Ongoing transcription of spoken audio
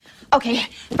Okay,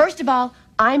 first of all,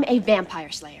 I'm a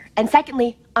vampire slayer. And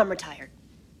secondly, I'm retired.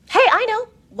 Hey, I know.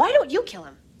 Why don't you kill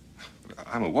him?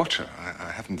 I'm a watcher.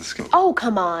 I haven't the skill. Oh,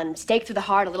 come on. Stake through the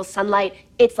heart, a little sunlight.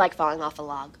 It's like falling off a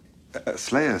log. A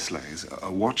slayer slays.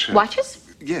 A watcher... Watches?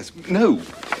 Yes. No.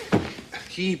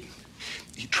 He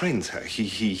trains her.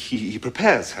 He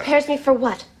prepares her. Prepares me for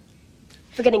what?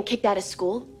 For getting kicked out of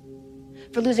school?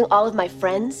 For losing all of my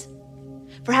friends?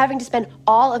 For having to spend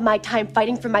all of my time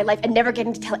fighting for my life and never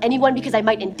getting to tell anyone because I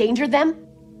might endanger them?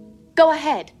 Go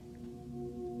ahead.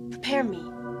 Prepare me.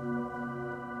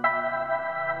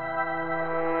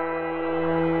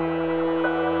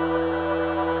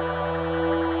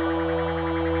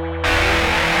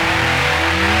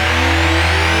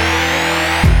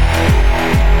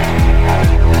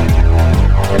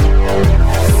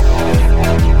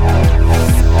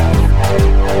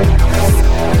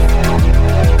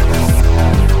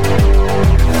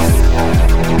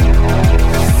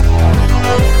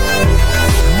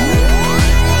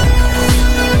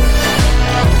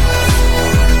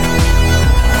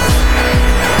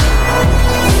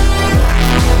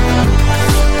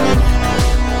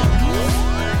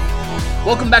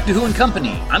 Welcome back to Who and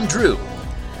Company. I'm Drew.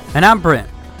 And I'm Brent.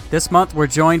 This month we're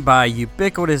joined by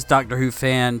ubiquitous Doctor Who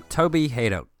fan Toby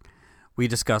Hadoke. We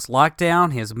discuss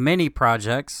Lockdown, his many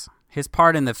projects, his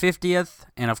part in the 50th,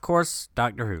 and of course,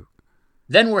 Doctor Who.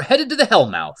 Then we're headed to the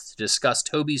Hellmouth to discuss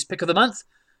Toby's pick of the month,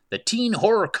 the teen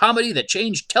horror comedy that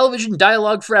changed television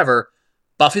dialogue forever,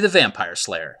 Buffy the Vampire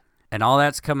Slayer. And all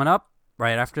that's coming up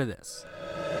right after this.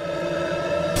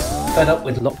 Fed up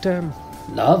with Lockdown?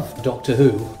 Love Doctor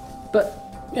Who. But,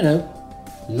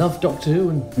 love Doctor Who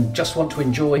and just want to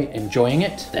enjoy enjoying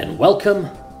it? Then welcome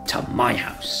to my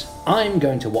house. I'm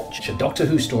going to watch a Doctor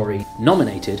Who story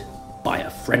nominated by a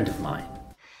friend of mine.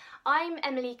 I'm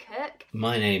Emily Cook.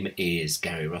 My name is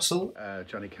Gary Russell.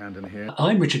 Johnny Camden here.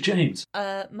 I'm Richard James.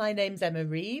 My name's Emma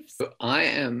Reeves. I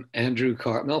am Andrew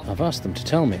Cartmel. I've asked them to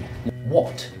tell me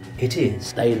what it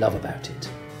is they love about it.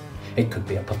 It could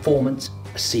be a performance,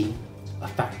 a scene, a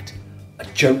fact, a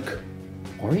joke,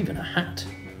 or even a hat.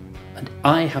 And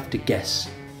I have to guess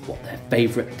what their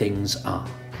favourite things are.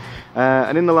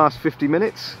 And in the last 50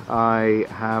 minutes, I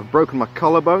have broken my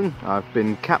collarbone, I've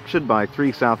been captured by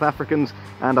 3 South Africans,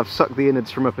 and I've sucked the innards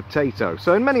from a potato.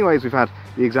 So in many ways, we've had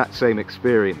the exact same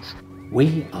experience.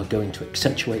 We are going to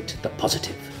accentuate the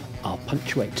positive. I'll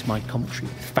punctuate my commentary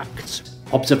with facts,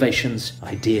 observations,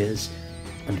 ideas,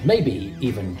 and maybe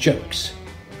even jokes.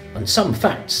 And some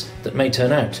facts that may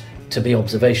turn out to be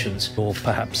observations, or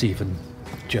perhaps even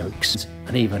jokes.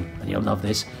 And you'll love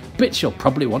this, bits you'll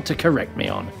probably want to correct me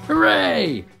on.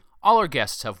 Hooray! All our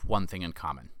guests have one thing in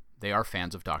common. They are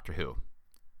fans of Doctor Who.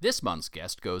 This month's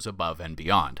guest goes above and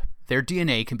beyond. Their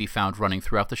DNA can be found running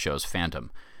throughout the show's fandom.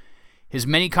 His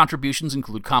many contributions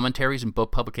include commentaries and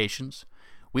book publications.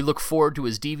 We look forward to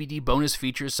his DVD bonus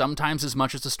features sometimes as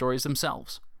much as the stories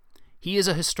themselves. He is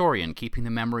a historian keeping the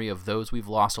memory of those we've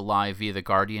lost alive via The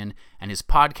Guardian, and his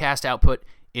podcast output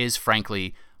is,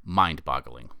 frankly,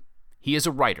 mind-boggling. He is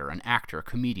a writer, an actor, a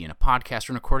comedian, a podcaster,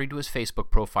 and according to his Facebook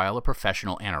profile, a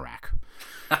professional anorak.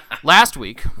 Last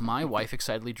week, my wife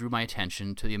excitedly drew my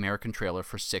attention to the American trailer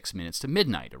for 6 Minutes to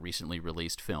Midnight, a recently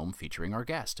released film featuring our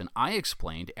guest, and I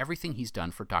explained everything he's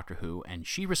done for Doctor Who, and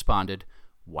she responded,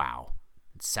 "Wow,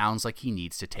 it sounds like he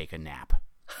needs to take a nap."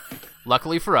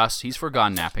 Luckily for us, he's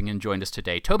forgone napping and joined us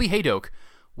today. Toby Hadoke,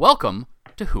 welcome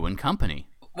to Who and Company.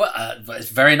 Well, it's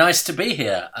very nice to be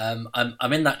here. I'm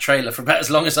in that trailer for about as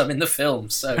long as I'm in the film,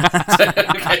 so don't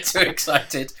get too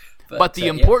excited. But the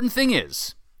important thing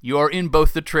is, you're in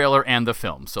both the trailer and the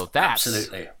film, so that's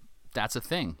a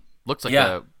thing. Looks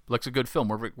like looks a good film.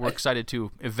 We're excited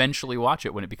to eventually watch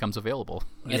it when it becomes available.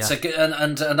 It's a good,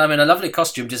 and I'm in a lovely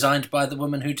costume designed by the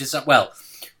woman who designed. Well,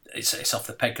 it's off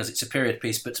the peg because it's a period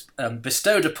piece, but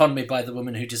bestowed upon me by the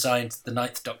woman who designed the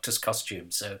Ninth Doctor's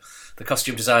costume. So the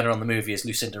costume designer on the movie is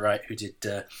Lucinda Wright, who did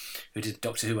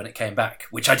Doctor Who when it came back,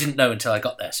 which I didn't know until I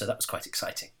got there. So that was quite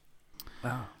exciting.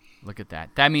 Wow. Look at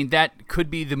that. I mean, that could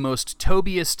be the most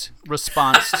Tobiest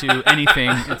response to anything.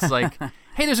 It's like,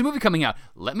 hey, there's a movie coming out.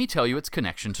 Let me tell you its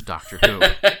connection to Doctor Who.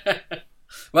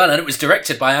 Well, and it was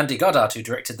directed by Andy Goddard, who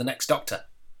directed The Next Doctor.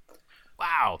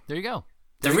 Wow. There you go.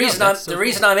 The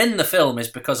reason I'm in the film is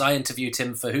because I interviewed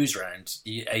him for Who's Round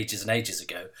ages and ages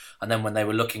ago, and then when they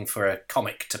were looking for a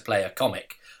comic to play a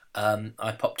comic,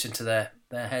 I popped into their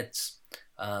heads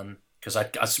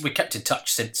because we kept in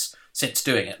touch since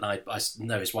doing it, and I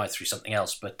know his wife through something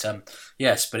else, but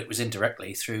but it was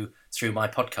indirectly through my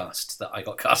podcast that I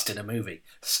got cast in a movie.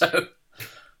 So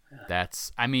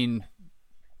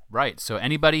Right. So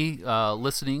anybody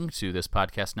listening to this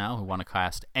podcast now who want to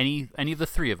cast any of the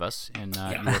three of us in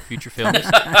your future films,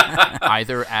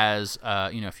 either as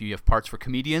if you have parts for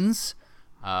comedians,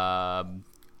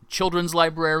 children's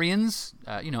librarians,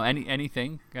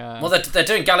 anything. Well, they're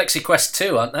doing Galaxy Quest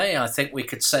 2, aren't they? I think we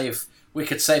could save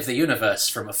the universe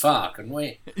from afar, couldn't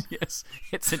we? Yes,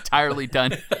 it's entirely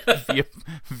done via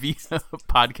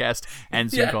podcast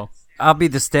and Zoom call. I'll be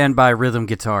the standby rhythm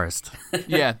guitarist.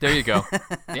 Yeah, there you go.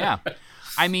 Yeah,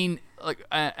 I mean,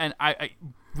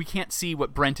 we can't see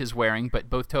what Brent is wearing, but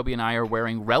both Toby and I are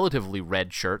wearing relatively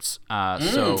red shirts. We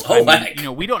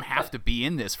don't have to be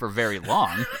in this for very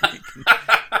long.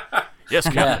 Yes,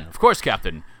 Captain. Yeah. Of course,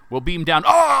 Captain. We'll beam down.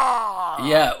 Oh!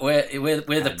 Yeah, we're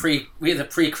the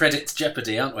pre-credits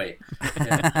Jeopardy, aren't we?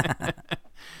 Yeah.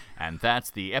 And that's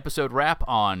the episode wrap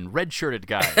on red-shirted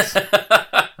guys.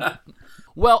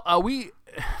 Well, it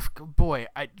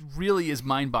really is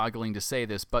mind-boggling to say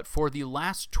this, but for the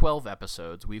last 12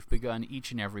 episodes, we've begun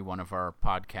each and every one of our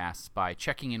podcasts by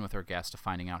checking in with our guests to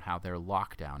finding out how their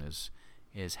lockdown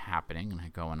is happening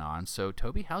and going on. So,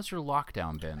 Toby, how's your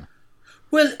lockdown been?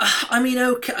 Well, I mean,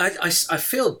 okay, I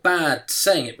feel bad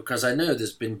saying it because I know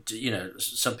there's been,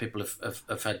 some people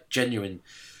have had genuine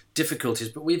difficulties,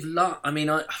 but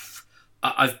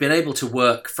I've been able to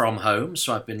work from home,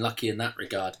 so I've been lucky in that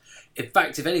regard. In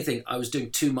fact, if anything, I was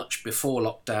doing too much before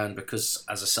lockdown because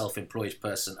as a self-employed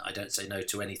person, I don't say no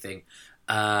to anything.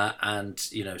 So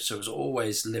it was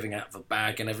always living out of a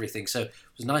bag and everything. So it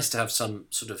was nice to have some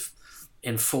sort of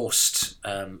enforced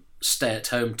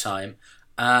stay-at-home time.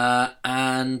 We're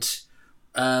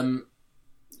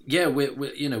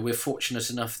fortunate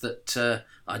enough that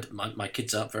my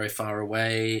kids aren't very far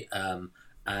away.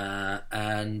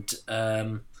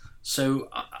 So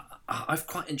I've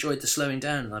quite enjoyed the slowing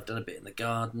down, and I've done a bit in the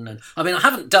garden. And I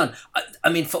haven't done.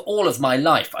 For all of my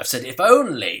life, I've said if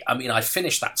only. I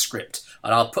finish that script,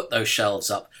 and I'll put those shelves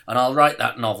up, and I'll write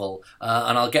that novel,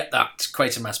 and I'll get that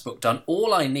Quatermass book done.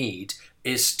 All I need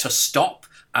is to stop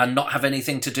and not have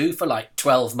anything to do for like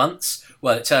 12 months.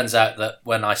 Well, it turns out that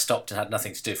when I stopped and had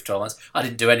nothing to do for 12 months, I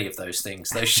didn't do any of those things.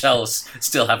 Those shelves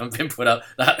still haven't been put up.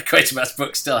 That Quatermass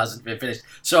book still hasn't been finished.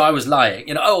 So I was lying,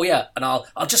 and I'll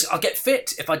get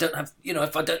fit if I don't have,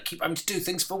 if I don't keep having to do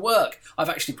things for work. I've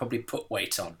actually probably put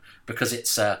weight on because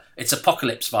it's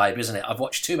apocalypse vibe, isn't it? I've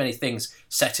watched too many things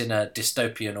set in a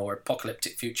dystopian or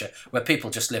apocalyptic future where people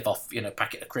just live off,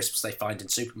 packet of crisps they find in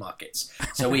supermarkets.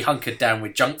 So we hunkered down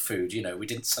with junk food, we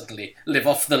didn't suddenly live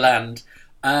off the land.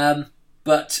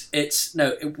 But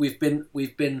we've been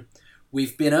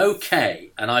okay,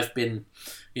 and I've been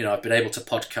able to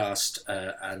podcast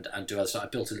and do other stuff. I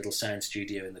built a little sound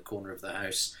studio in the corner of the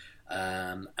house,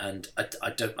 and I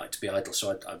don't like to be idle,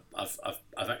 so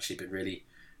I've actually been really,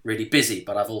 really busy.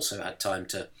 But I've also had time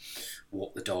to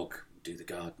walk the dog, do the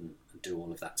garden, and do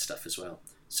all of that stuff as well.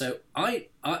 So I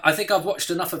think I've watched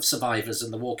enough of Survivors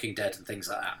and The Walking Dead and things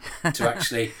like that to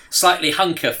actually slightly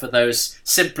hunker for those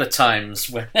simpler times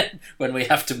when we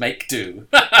have to make do.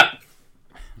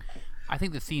 I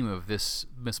think the theme of this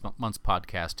month's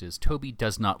podcast is Toby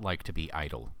does not like to be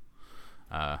idle.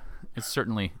 It's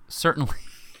certainly.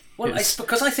 Well, it's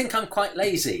because I think I'm quite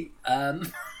lazy,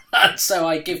 and so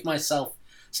I give myself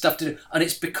stuff to do, and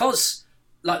it's because.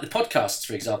 Like the podcasts,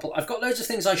 for example, I've got loads of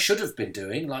things I should have been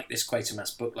doing, like this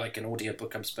Quatermass book, like an audio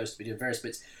book I'm supposed to be doing, various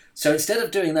bits. So instead of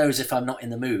doing those if I'm not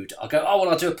in the mood, I'll go,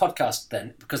 I'll do a podcast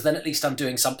then, because then at least I'm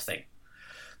doing something.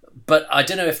 But I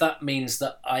don't know if that means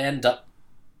that I end up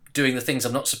doing the things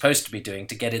I'm not supposed to be doing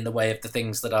to get in the way of the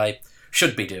things that I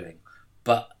should be doing.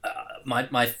 But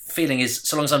my feeling is,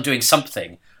 so long as I'm doing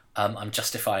something, I'm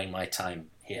justifying my time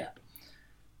here.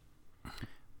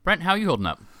 Brent, how are you holding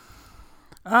up?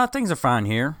 Things are fine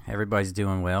here. Everybody's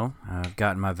doing well. I've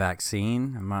gotten my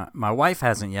vaccine. My wife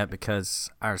hasn't yet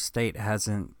because our state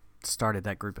hasn't started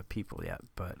that group of people yet,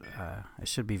 but it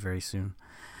should be very soon.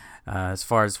 As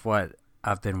far as what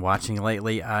I've been watching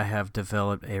lately, I have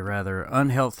developed a rather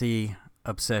unhealthy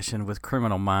obsession with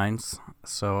Criminal Minds.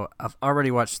 So I've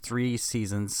already watched 3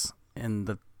 seasons in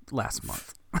the last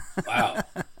month. Wow.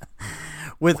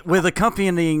 With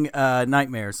accompanying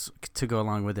nightmares to go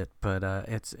along with it, but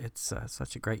it's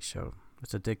such a great show.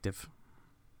 It's addictive.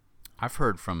 I've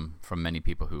heard from many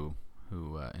people who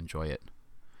enjoy it.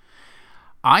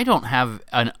 I don't have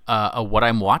a what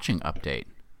I'm watching update.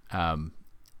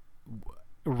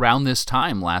 Around this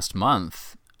time last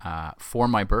month, for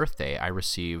my birthday, I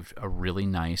received a really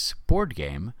nice board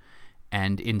game,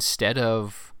 and instead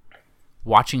of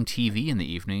watching TV in the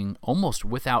evening, almost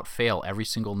without fail, every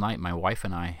single night, my wife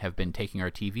and I have been taking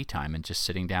our TV time and just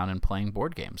sitting down and playing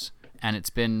board games. And it's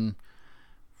been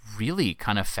really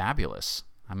kind of fabulous.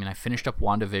 I mean, I finished up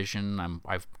WandaVision.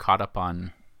 I've caught up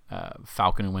on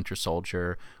Falcon and Winter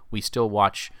Soldier. We still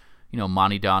watch,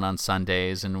 Monty Don on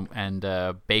Sundays and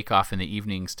Bake Off in the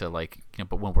evenings to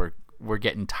but when we're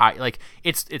getting tired, like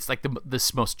it's like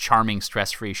this most charming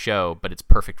stress-free show, but it's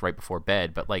perfect right before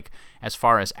bed. But as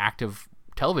far as active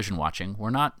television watching,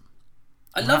 we're not.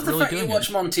 I love the fact you watch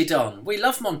Monty Don. We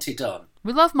love Monty Don.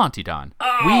 We love Monty Don.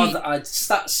 Oh,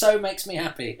 that so makes me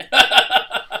happy.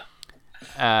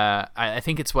 I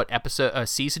think it's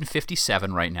season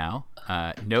 57 right now.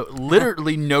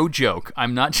 Literally no joke.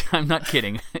 I'm not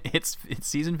kidding. It's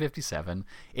season 57.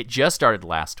 It just started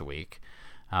last week.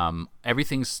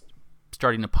 Everything's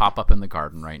starting to pop up in the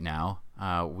garden right now.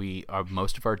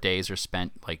 Most of our days are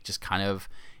spent just kind of,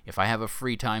 if I have a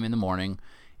free time in the morning,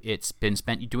 it's been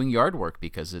spent doing yard work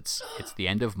because it's the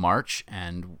end of March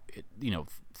and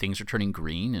things are turning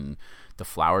green and the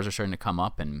flowers are starting to come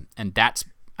up and that's.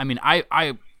 I mean,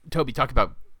 Toby talked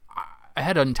about. I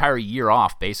had an entire year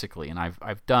off basically, and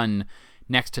I've done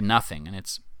next to nothing, and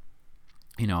it's,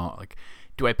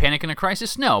 do I panic in a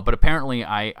crisis? No, but apparently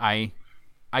I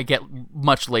get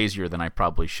much lazier than I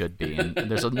probably should be, and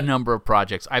there's a number of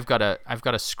projects. I've got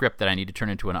a script that I need to turn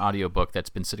into an audiobook that's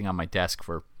been sitting on my desk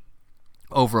for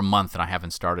over a month, and I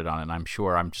haven't started on it. And I'm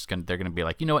sure they're gonna be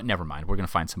like, you know what, never mind, we're gonna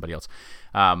find somebody else,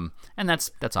 and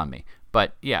that's on me.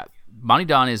 But yeah. Monty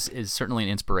Don is certainly an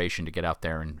inspiration to get out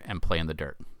there and play in the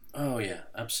dirt. Oh yeah,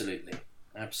 absolutely.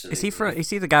 Is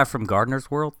he the guy from Gardener's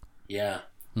World? Yeah.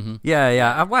 Mm-hmm.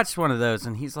 Yeah. I watched one of those,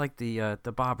 and he's like the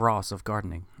Bob Ross of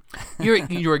gardening.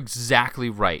 You're exactly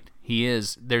right. He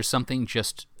is. There's something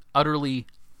just utterly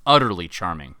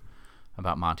charming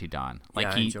about Monty Don.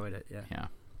 I enjoyed it.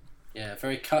 Yeah.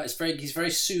 He's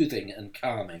very soothing and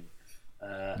calming,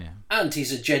 and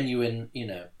he's a genuine.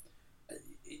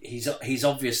 He's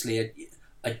obviously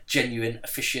a genuine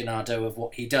aficionado of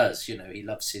what he does. He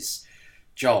loves his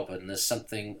job, and there's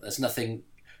nothing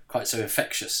quite so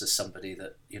infectious as somebody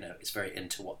that is very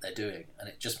into what they're doing, and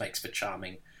it just makes for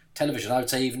charming television. I would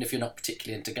say even if you're not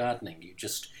particularly into gardening,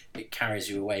 it carries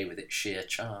you away with its sheer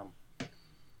charm.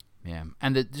 Yeah,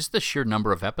 and just the sheer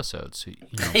number of episodes. Yeah.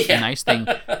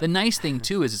 The nice thing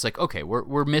too is it's like, okay,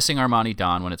 we're missing our Monty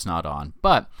Don when it's not on,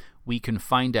 but we can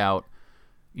find out.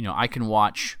 I can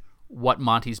watch what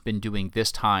Monty's been doing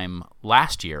this time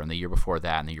last year and the year before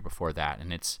that and the year before that,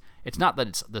 and it's not that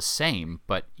it's the same,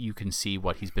 but you can see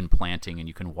what he's been planting and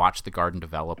you can watch the garden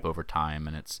develop over time,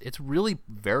 and it's really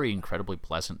very incredibly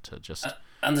pleasant to just.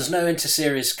 And there's no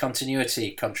inter-series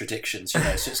continuity contradictions, so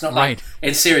it's not like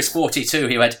in series 42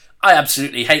 he went, I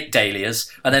absolutely hate dahlias,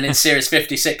 and then in series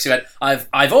 56 he went,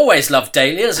 I've always loved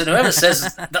dahlias, and whoever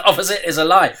says the opposite is a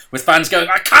lie, with fans going,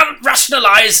 I can't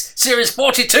rationalise series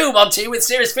 42 Monty with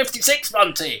series 56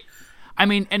 Monty. I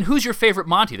mean, and who's your favourite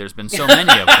Monty? There's been so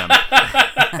many of them.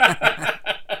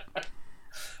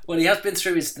 Well, he has been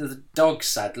through the dog,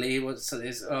 sadly. I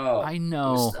know.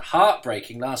 It was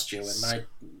heartbreaking last year when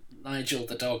Nigel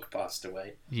the dog passed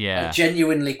away. Yeah. I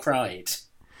genuinely cried.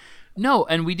 No,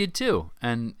 and we did too.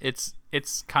 And it's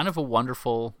kind of a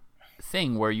wonderful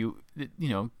thing where you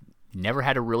never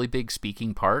had a really big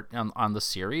speaking part on the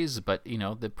series, but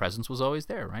the presence was always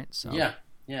there, right? So yeah,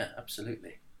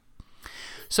 absolutely.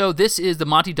 So this is the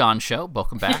Monty Don Show.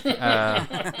 Welcome back.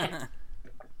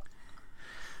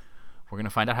 We're gonna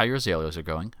find out how your azaleas are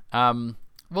going. Well,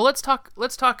 let's talk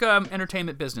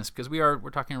entertainment business because we're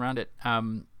talking around it.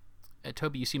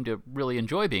 Toby, you seem to really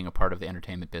enjoy being a part of the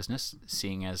entertainment business,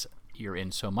 seeing as you're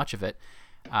in so much of it.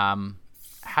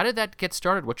 How did that get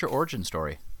started? What's your origin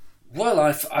story? Well,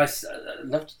 I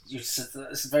loved you.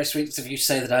 It's very sweet of you to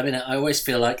say that I'm in it. I always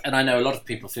feel like, and I know a lot of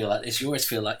people feel like this, you always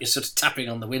feel like you're sort of tapping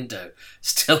on the window,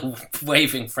 still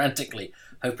waving frantically,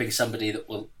 hoping somebody that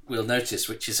will notice,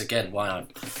 which is, again, why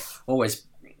I've always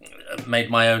made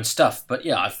my own stuff. But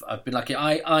yeah, I've been lucky.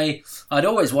 I'd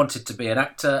always wanted to be an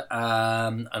actor,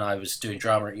 and I was doing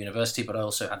drama at university, but I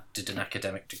also did an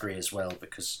academic degree as well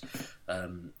because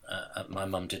my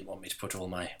mum didn't want me to put all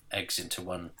my eggs into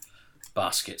one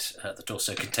basket that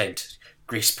also contained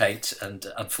grease paint and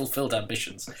unfulfilled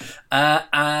ambitions.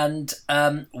 And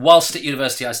whilst at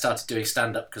university, I started doing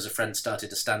stand-up because a friend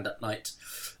started a stand-up night.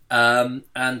 And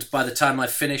by the time I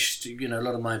finished, a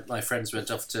lot of my friends went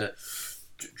off to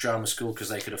drama school because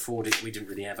they could afford it. We didn't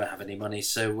really ever have any money.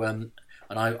 So, and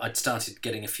I'd started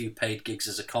getting a few paid gigs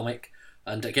as a comic.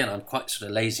 And again, I'm quite sort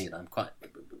of lazy and I'm quite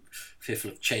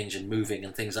fearful of change and moving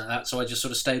and things like that. So I just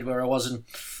sort of stayed where I was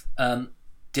and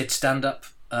did stand-up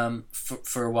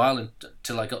for a while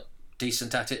until I got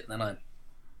decent at it. And then I,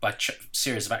 by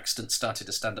series of accidents, started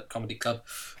a stand-up comedy club.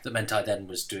 That meant I then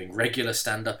was doing regular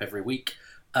stand-up every week.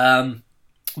 And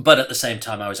but at the same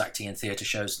time, I was acting in theatre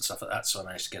shows and stuff like that, so I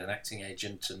managed to get an acting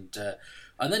agent, and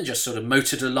then just sort of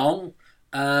motored along,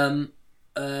 and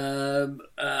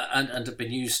have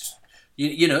been used,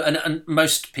 and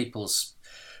most people's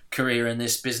career in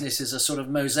this business is a sort of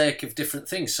mosaic of different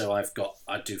things. So I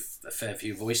do a fair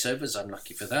few voiceovers. I'm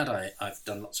lucky for that. I've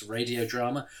done lots of radio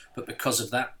drama, but because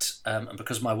of that, and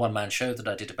because of my one-man show that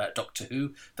I did about Doctor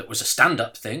Who, that was a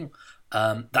stand-up thing,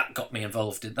 that got me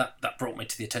involved in that. That brought me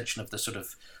to the attention of the sort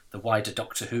of the wider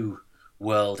Doctor Who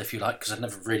world, if you like, because I've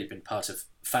never really been part of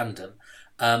fandom,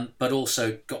 but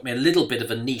also got me a little bit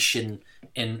of a niche in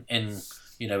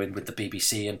with the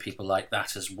BBC and people like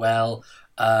that as well.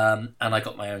 And I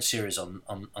got my own series on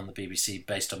the BBC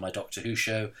based on my Doctor Who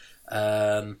show.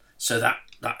 So that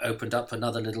opened up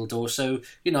another little door. So,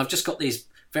 I've just got these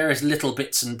various little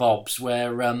bits and bobs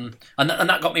where, and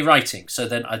that got me writing. So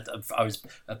then I was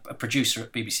a producer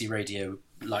at BBC Radio,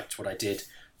 liked what I did,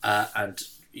 and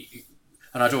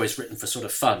I'd always written for sort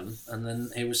of fun. And then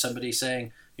here was somebody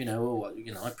saying,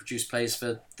 I produce plays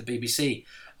for the BBC.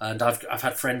 And I've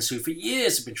had friends who for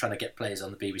years have been trying to get plays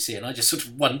on the BBC, and I just sort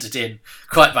of wandered in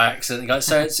quite by accident.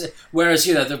 So it's whereas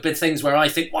there have been things where I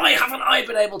think, why haven't I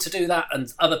been able to do that?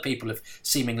 And other people have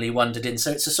seemingly wandered in. So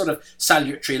it's a sort of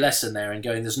salutary lesson there, in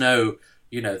going, there's no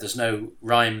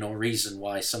rhyme nor reason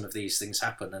why some of these things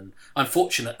happen. And I'm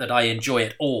fortunate that I enjoy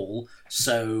it all,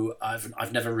 so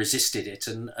I've never resisted it,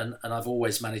 and I've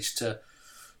always managed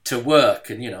to work.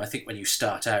 And I think when you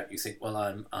start out, you think, well,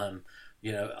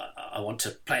 I want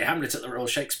to play Hamlet at the Royal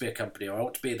Shakespeare Company, or I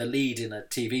want to be the lead in a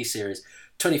TV series.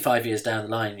 25 years down the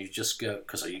line, you just go,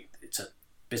 because it's a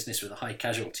business with a high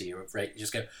casualty rate, you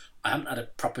just go, I haven't had a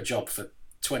proper job for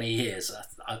 20 years.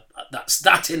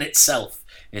 That in itself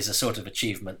is a sort of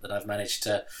achievement that I've managed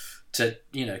to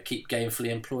keep gainfully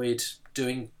employed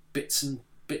doing bits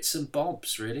and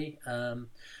bobs, really. And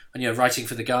writing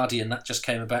for The Guardian, that just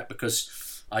came about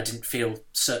because I didn't feel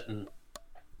certain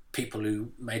people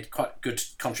who made quite good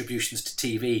contributions to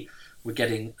TV were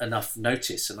getting enough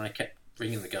notice, and I kept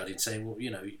ringing The Guardian saying, well,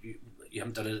 you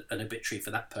haven't done an obituary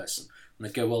for that person, and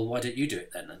they'd go, well, why don't you do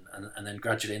it then? And then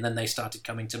gradually, and then they started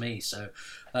coming to me. So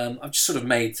I've just sort of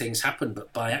made things happen,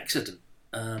 but by accident,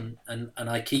 and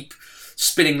I keep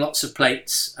spinning lots of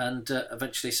plates, and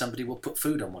eventually somebody will put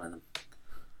food on one of them.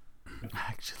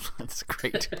 Actually, that's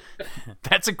great.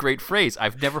 That's a great phrase.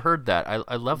 I've never heard that.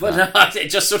 I love but that. No, it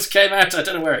just sort of came out. I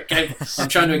don't know where it came from. I'm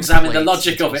trying to examine the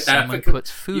logic of it now. Someone puts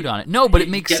food on it. No, but it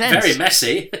makes sense. Very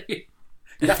messy.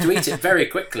 You'd have to eat it very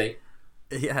quickly.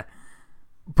 Yeah.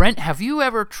 Brent, have you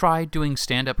ever tried doing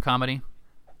stand-up comedy?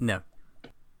 No.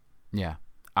 Yeah.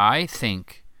 I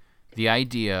think the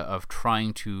idea of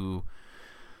trying to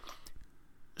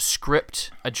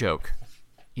script a joke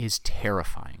is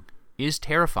terrifying.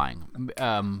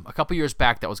 A couple years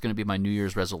back, that was going to be my New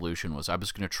Year's resolution. Was I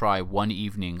was going to try one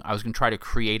evening. I was going to try to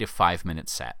create a 5-minute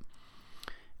set,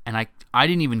 and I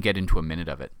didn't even get into a minute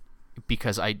of it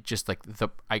because I just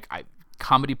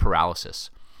comedy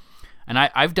paralysis. And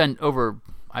I've done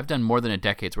more than a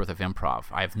decade's worth of improv.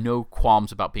 I have no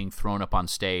qualms about being thrown up on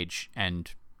stage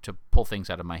and to pull things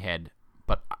out of my head,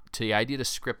 but to the idea to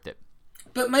script it.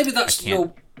 But maybe that's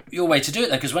your way to do it,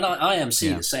 though, because when I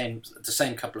MC the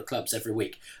same couple of clubs every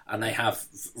week, and they have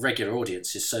regular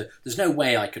audiences, so there's no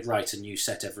way I could write a new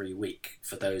set every week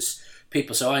for those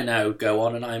people. So I now go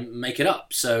on and I make it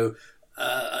up. So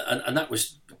and that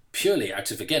was purely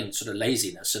out of, again, sort of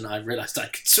laziness, and I realised I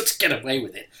could sort of get away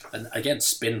with it, and again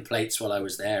spin plates while I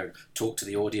was there and talk to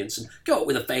the audience and go up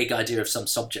with a vague idea of some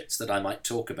subjects that I might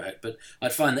talk about. But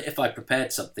I'd find that if I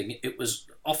prepared something, it was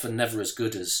often never as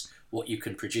good as what you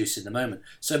can produce in the moment.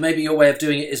 So maybe your way of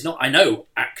doing it is not, I know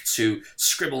acts who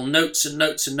scribble notes and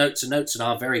notes and notes and notes and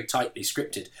are very tightly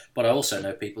scripted, but I also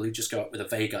know people who just go up with a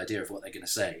vague idea of what they're going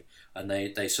to say, and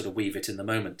they sort of weave it in the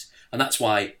moment. And that's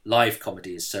why live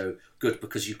comedy is so good,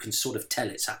 because you can sort of tell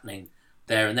it's happening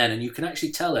there and then, and you can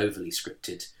actually tell overly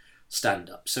scripted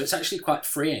stand-up. So it's actually quite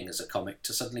freeing as a comic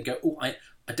to suddenly go, oh, I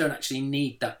don't actually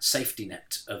need that safety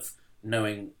net of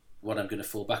knowing what I'm going to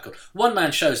fall back on.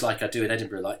 One-man shows like I do in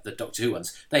Edinburgh, like the Doctor Who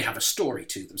ones, they have a story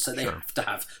to them, so they have to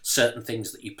have certain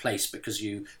things that you place because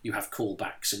you have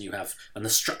callbacks and the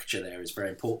structure there is very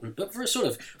important. But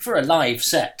for a live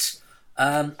set,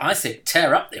 I think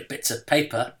tear up the bits of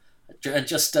paper and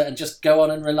just go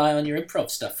on and rely on your improv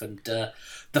stuff. And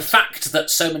the fact that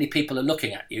so many people are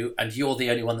looking at you and you're the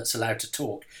only one that's allowed to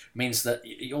talk means that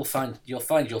you'll find you'll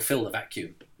fill the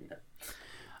vacuum.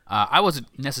 I wasn't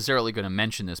necessarily going to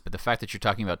mention this, but the fact that you're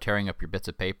talking about tearing up your bits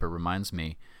of paper reminds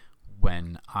me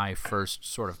when I first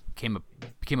sort of came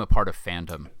became a part of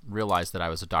fandom, realized that I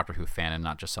was a Doctor Who fan and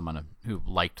not just someone who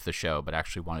liked the show, but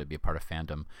actually wanted to be a part of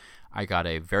fandom, I got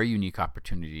a very unique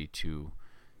opportunity to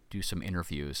do some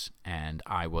interviews, and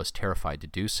I was terrified to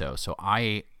do so. So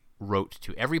I wrote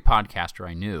to every podcaster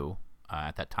I knew,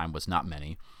 at that time was not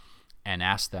many, and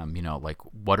asked them,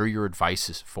 what are your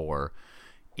advices for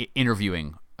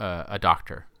interviewing a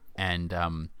doctor? And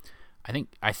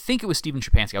I think it was Stephen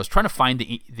Schapansky. I was trying to find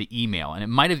the email, and it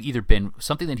might have either been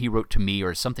something that he wrote to me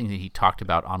or something that he talked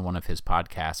about on one of his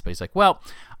podcasts. But he's like, well,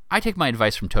 I take my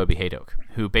advice from Toby Hadoke,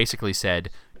 who basically said,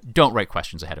 don't write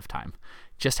questions ahead of time.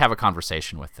 Just have a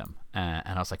conversation with them. And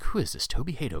I was like, who is this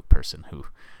Toby Hadoke person who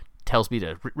tells me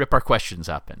to rip our questions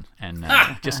up and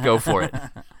just go for it?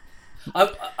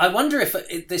 I wonder if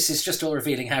this is just all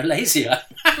revealing how lazy I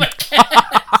am.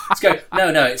 Let's go.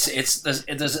 No.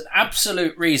 There's an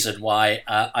absolute reason why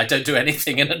I don't do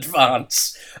anything in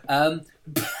advance. But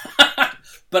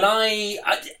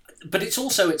it's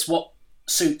also it's what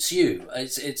suits you.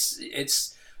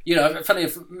 It's funny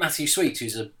of Matthew Sweet,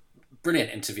 who's a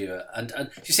brilliant interviewer, and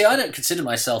you see, I don't consider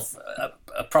myself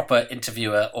a proper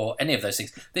interviewer or any of those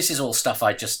things. This is all stuff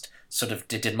I just sort of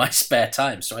did in my spare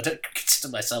time, so I don't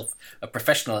consider myself a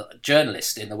professional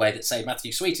journalist in the way that, say,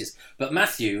 Matthew Sweet is. But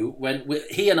Matthew,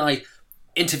 he and I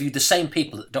interviewed the same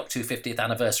people at the Doctor Who 50th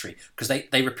anniversary, because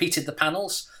they repeated the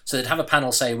panels. So they'd have a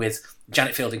panel, say, with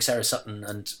Janet Fielding, Sarah Sutton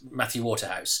and Matthew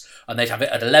Waterhouse, and they'd have it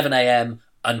at 11 a.m.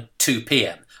 and 2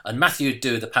 p.m. And Matthew would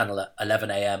do the panel at 11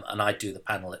 a.m. and I'd do the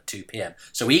panel at 2 p.m.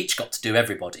 So we each got to do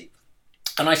everybody.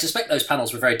 And I suspect those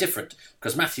panels were very different,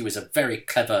 because Matthew is a very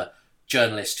clever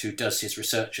journalist who does his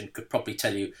research and could probably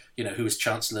tell you, who was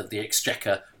Chancellor of the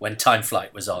Exchequer when Time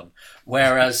Flight was on.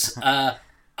 Whereas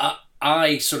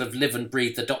I sort of live and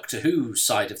breathe the Doctor Who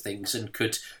side of things and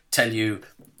could tell you,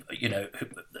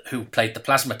 who played the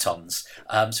Plasmatons.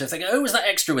 So if they go, oh, was that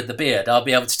extra with the beard? I'll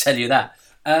be able to tell you that.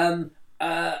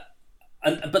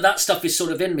 But that stuff is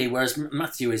sort of in me, whereas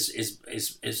Matthew is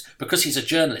because he's a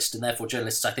journalist, and therefore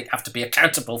journalists, I think, have to be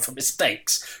accountable for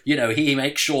mistakes. He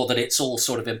makes sure that it's all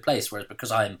sort of in place, whereas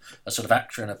because I'm a sort of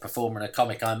actor and a performer and a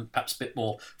comic, I'm perhaps a bit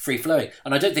more free-flowing.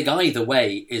 And I don't think either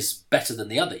way is better than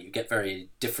the other. You get very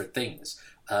different things.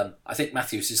 I think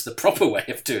Matthew's is the proper way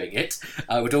of doing it.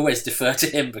 I would always defer to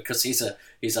him because he's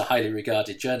a highly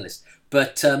regarded journalist.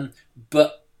 But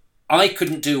I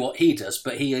couldn't do what he does,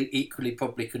 but he equally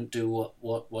probably couldn't do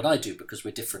what I do, because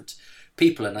we're different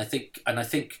people. And I think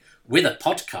with a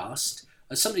podcast,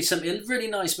 somebody sent me a really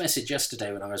nice message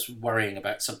yesterday when I was worrying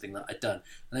about something that I'd done,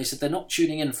 and they said they're not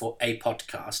tuning in for a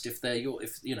podcast. If they're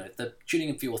tuning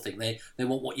in for your thing, they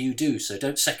want what you do. So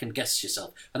don't second guess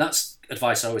yourself. And that's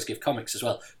advice I always give comics as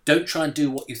well. Don't try and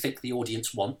do what you think the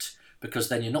audience want, because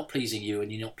then you're not pleasing you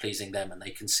and you're not pleasing them, and they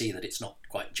can see that it's not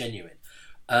quite genuine.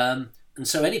 And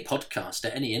so any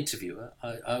podcaster, any interviewer,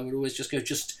 I would always just go,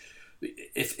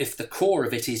 if the core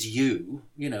of it is you,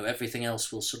 everything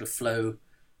else will sort of flow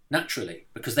naturally,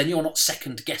 because then you're not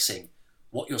second guessing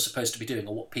what you're supposed to be doing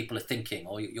or what people are thinking,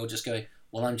 or you're just going,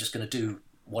 well, I'm just going to do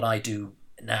what I do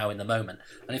now in the moment.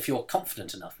 And if you're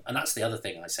confident enough, and that's the other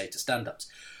thing I say to stand-ups,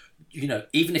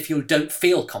 even if you don't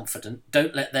feel confident,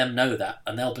 don't let them know that,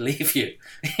 and they'll believe you.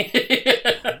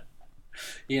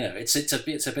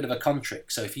 It's a bit of a con trick.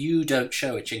 So if you don't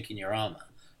show a chink in your armour,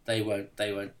 they won't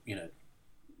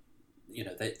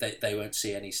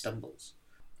see any stumbles.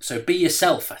 So be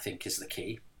yourself, I think, is the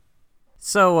key.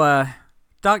 So,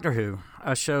 Doctor Who,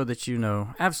 a show that you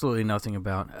know absolutely nothing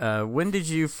about. When did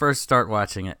you first start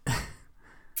watching it?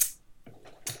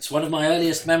 It's one of my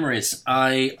earliest memories.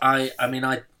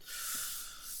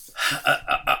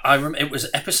 It was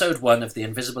episode 1 of The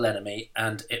Invisible Enemy,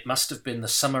 and it must have been the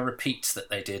summer repeats that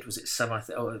they did. Was it summer?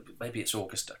 Maybe it's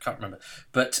August. I can't remember.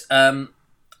 But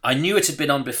I knew it had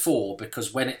been on before,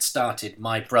 because when it started,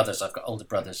 my brothers, I've got older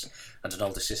brothers and an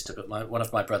older sister, but one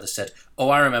of my brothers said, oh,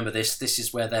 I remember this. This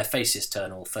is where their faces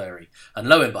turn all furry. And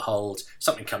lo and behold,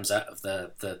 something comes out of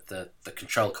the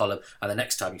control column, and the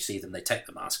next time you see them, they take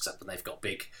the masks up and they've got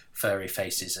big furry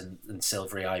faces and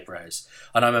silvery eyebrows.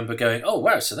 And I remember going, oh,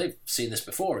 wow, so they've seen this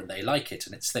before and they like it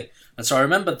and it's a thing. And so I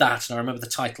remember that, and I remember the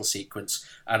title sequence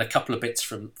and a couple of bits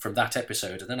from that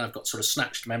episode. And then I've got sort of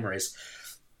snatched memories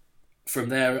from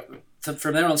there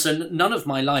on. So none of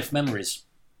my life memories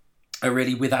are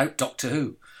really without Doctor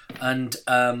Who. And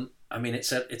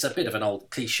it's a bit of an old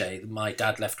cliche. My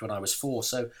dad left when I was 4,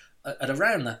 so at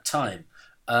around that time,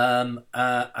 and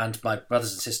my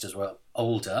brothers and sisters were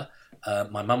older.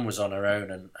 My mum was on her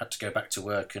own and had to go back to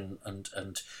work,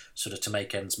 and sort of to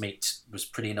make ends meet was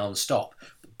pretty non-stop.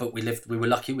 But we were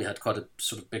lucky. We had quite a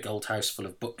sort of big old house full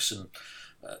of books and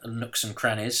nooks and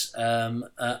crannies,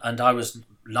 and I was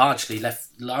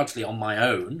largely on my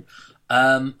own,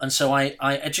 and so I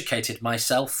educated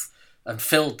myself and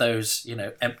filled those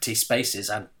empty spaces,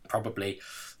 and probably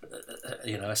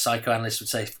a psychoanalyst would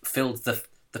say filled the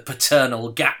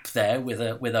paternal gap there with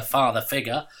a father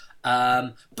figure.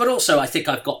 But also I think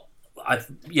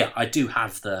I do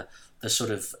have the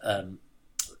sort of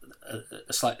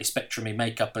a slightly spectrumy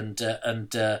makeup and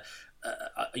the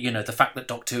fact that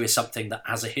Doctor Who is something that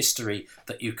has a history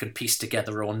that you can piece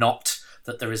together or not,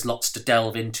 that there is lots to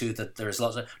delve into, that there is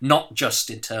lots of, not just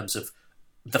in terms of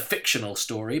the fictional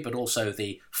story, but also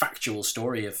the factual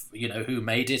story of who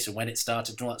made it and when it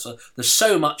started and all that. So there's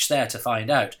so much there to find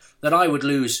out that I would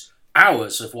lose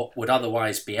hours of what would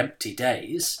otherwise be empty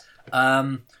days.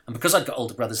 And because I'd got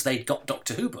older brothers, they'd got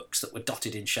Doctor Who books that were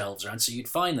dotted in shelves around, so you'd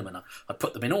find them, and I'd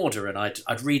put them in order, and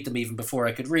I'd read them even before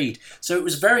I could read. So it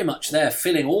was very much there,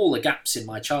 filling all the gaps in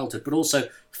my childhood, but also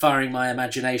firing my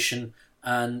imagination,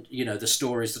 and the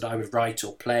stories that I would write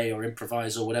or play or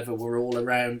improvise or whatever were all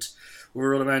around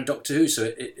Doctor Who.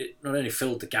 So it not only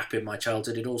filled the gap in my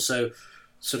childhood, it also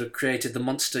sort of created the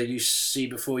monster you see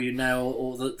before you now,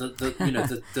 or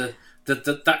that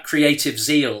creative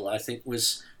zeal, I think,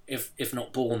 was, if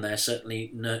not born there, certainly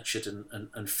nurtured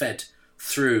and fed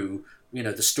through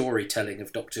the storytelling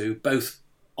of Doctor Who, both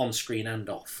on screen and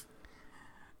off.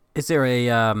 Is there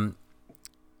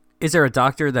a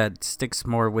Doctor that sticks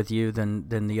more with you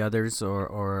than the others,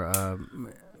 or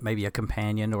maybe a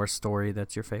companion or a story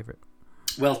that's your favorite?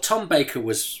 Well, Tom Baker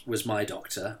was my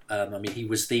Doctor. He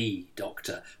was the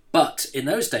Doctor. But in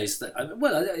those days,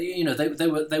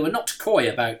 they were not coy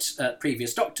about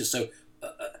previous Doctors. So,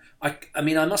 I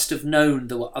must have known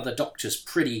there were other Doctors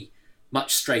pretty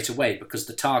much straight away, because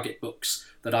the Target books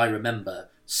that I remember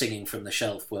singing from the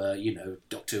shelf were,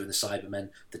 Doctor Who and the Cybermen,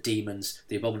 the Demons,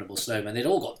 the Abominable Snowmen. They'd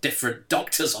all got different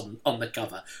Doctors on the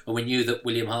cover, and we knew that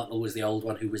William Hartnell was the old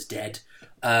one who was dead.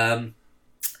 And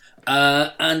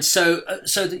so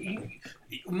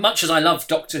much as I love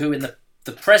Doctor Who in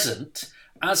the present,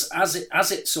 as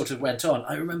it sort of went on,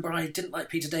 I remember I didn't like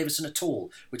Peter Davison at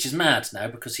all, which is mad now,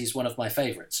 because he's one of my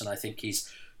favourites, and I think he's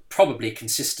probably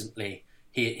consistently,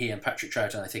 he and Patrick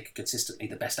Troughton, I think, are consistently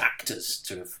the best actors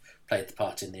to have played the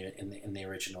part in the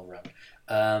original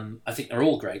run. I think they're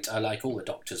all great. I like all the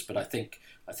Doctors, but I think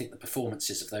the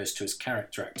performances of those two as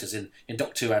character actors in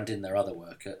Doctor Who and in their other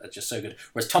work are just so good.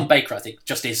 Whereas Tom Baker, I think,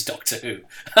 just is Doctor Who.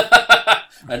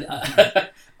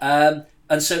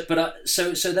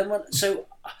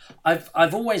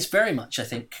 I've always very much, I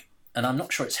think, and I'm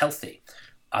not sure it's healthy,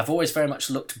 I've always very much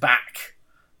looked back,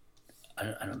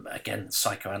 and again,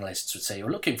 psychoanalysts would say you're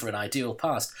looking for an ideal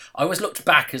past. I always looked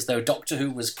back as though Doctor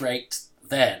Who was great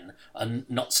then and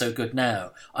not so good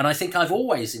now. And I think I've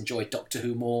always enjoyed Doctor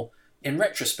Who more in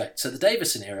retrospect. So the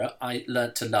Davison era I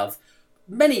learnt to love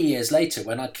many years later,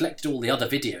 when I'd collected all the other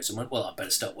videos and went, well, I better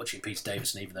start watching Peter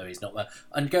Davison even though he's not there,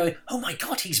 and going, oh my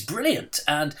God, he's brilliant,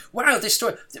 and wow, this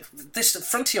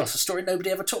Frontios, a story nobody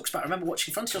ever talks about. I remember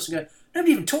watching Frontios and going,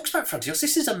 nobody even talks about Frontios,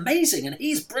 this is amazing, and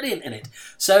he's brilliant in it.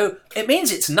 So it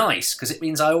means it's nice, because it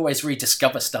means I always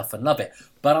rediscover stuff and love it.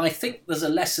 But I think there's a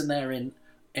lesson there in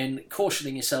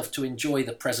cautioning yourself to enjoy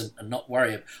the present and not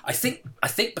worry. I think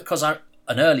because an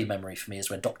early memory for me is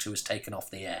when Doctor Who was taken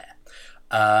off the air,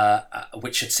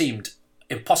 which had seemed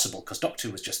impossible, because Doctor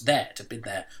Who was just there. It had been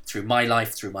there through my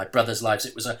life, through my brother's lives.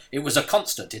 It was a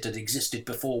constant. It had existed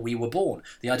before we were born.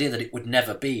 The idea that it would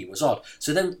never be was odd.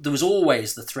 So then there was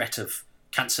always the threat of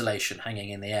cancellation hanging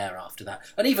in the air after that.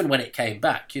 And even when it came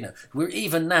back,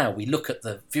 even now we look at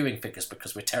the viewing figures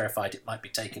because we're terrified it might be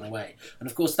taken away. And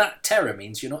of course that terror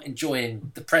means you're not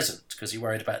enjoying the present because you're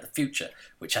worried about the future,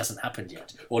 which hasn't happened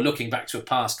yet, or looking back to a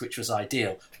past which was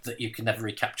ideal that you can never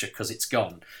recapture because it's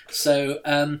gone. So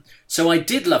I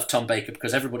did love Tom Baker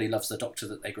because everybody loves the Doctor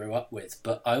that they grew up with,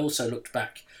 but I also looked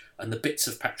back, and the bits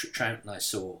of Patrick Troughton I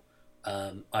saw,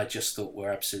 I just thought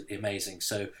were absolutely amazing.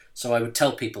 So I would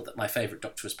tell people that my favourite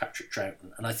Doctor was Patrick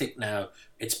Troughton, and I think now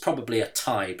it's probably a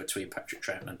tie between Patrick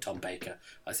Troughton and Tom Baker.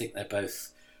 I think they're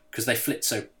both, because they flit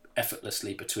so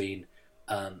effortlessly between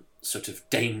sort of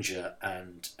danger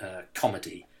and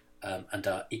comedy, and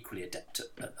are equally adept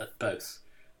at both,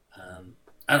 and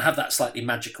have that slightly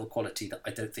magical quality that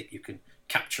I don't think you can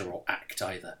capture or act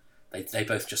either. They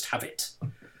both just have it.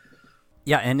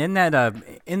 Yeah, and in that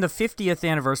in the 50th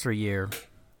anniversary year,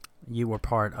 you were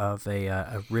part of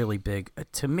a really big.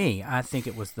 To me, I think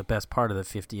it was the best part of the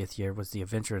 50th year was the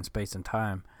Adventure in Space and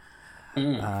Time,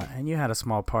 and you had a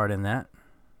small part in that.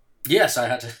 Yes, I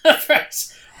had.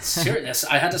 Yes,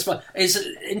 I had a small. It's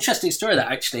an interesting story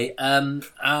that actually, and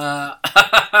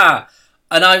I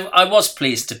was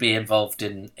pleased to be involved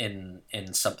in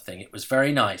something. It was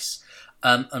very nice.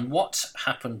 And what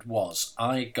happened was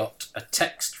I got a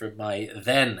text from my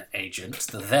then agent,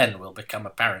 the then will become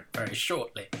apparent very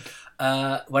shortly,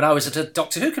 when I was at a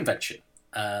Doctor Who convention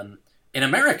in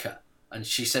America. And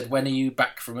she said, when are you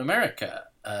back from America?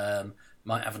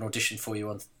 Might have an audition for you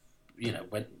on,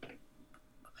 when...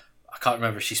 I can't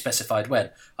remember if she specified when.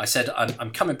 I said,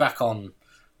 I'm coming back on,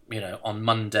 on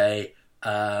Monday,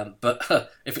 but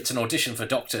if it's an audition for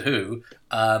Doctor Who,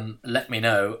 let me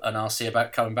know and I'll see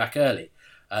about coming back early.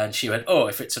 And she went, oh,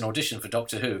 if it's an audition for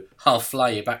Doctor Who, I'll fly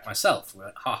you back myself. We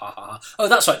went, ha, ha, ha. Oh,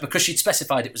 that's right, because she'd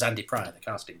specified it was Andy Pryor, the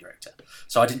casting director.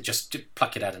 So I didn't just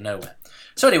pluck it out of nowhere.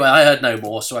 So anyway, I heard no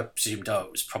more, so I presumed,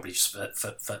 it was probably just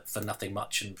for nothing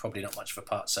much and probably not much of a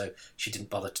part, so she didn't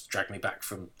bother to drag me back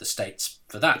from the States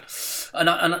for that. And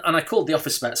I called the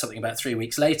office about 3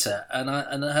 weeks later,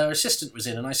 and her assistant was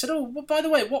in, and I said, oh, well, by the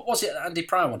way, what was it Andy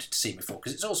Pryor wanted to see me for?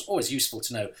 Because it's always useful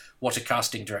to know what a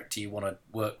casting director you want to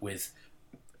work with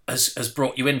has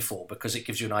brought you in for, because it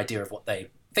gives you an idea of what they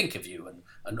think of you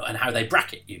and how they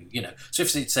bracket you, So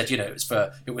if they said,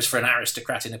 it was for an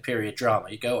aristocrat in a period drama,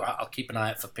 you go, I'll keep an eye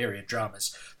out for period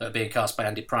dramas that are being cast by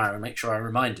Andy Pryor and make sure I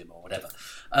remind him or whatever.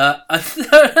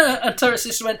 And her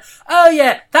sister went, oh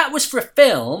yeah, that was for a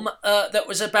film that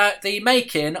was about the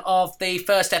making of the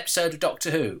first episode of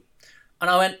Doctor Who. And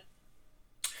I went,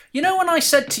 when I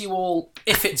said to you all,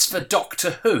 if it's for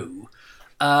Doctor Who,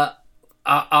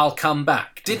 I'll come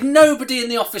back. Did nobody in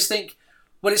the office think,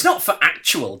 well, it's not for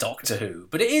actual Doctor Who,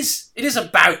 but it is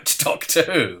about Doctor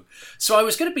Who. So I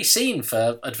was going to be seen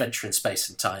for Adventure in Space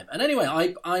and Time. And anyway,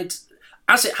 I'd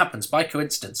as it happens, by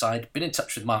coincidence, I'd been in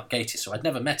touch with Mark Gatiss, who I'd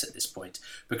never met at this point,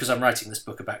 because I'm writing this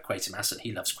book about Quatermass, and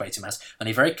he loves Quatermass, and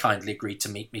he very kindly agreed to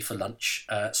meet me for lunch.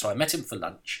 So I met him for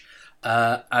lunch.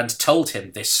 And told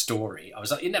him this story. I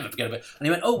was like, you're never going to... And he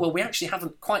went, oh, well, we actually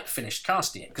haven't quite finished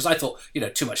casting it. Because I thought,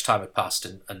 too much time had passed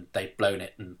and they'd blown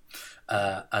it and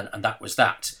that was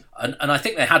that. And I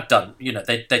think they had done,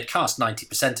 they'd cast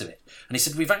 90% of it. And he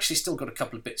said, we've actually still got a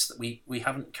couple of bits that we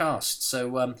haven't cast.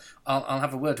 So I'll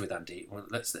have a word with Andy. Well,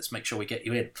 let's make sure we get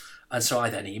you in. And so I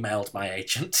then emailed my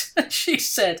agent. And she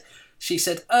said,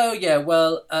 oh, yeah,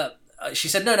 well... she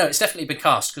said, no, it's definitely been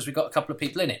cast because we've got a couple of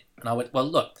people in it. And I went, well,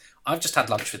 look, I've just had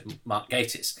lunch with Mark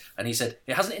Gatiss, and he said,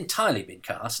 it hasn't entirely been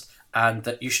cast, and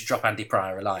that you should drop Andy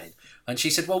Pryor a line. And she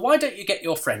said, well, why don't you get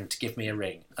your friend to give me a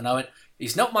ring? And I went,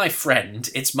 he's not my friend,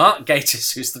 it's Mark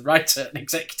Gatiss, who's the writer and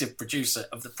executive producer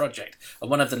of the project, and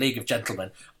one of the League of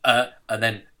Gentlemen. And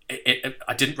then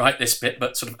I didn't write this bit,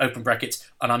 but sort of open brackets,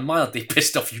 and I'm mildly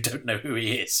pissed off you don't know who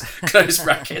he is, close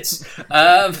brackets.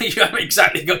 You haven't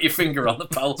exactly got your finger on the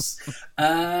pulse.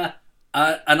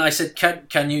 And I said,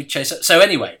 can you chase it? So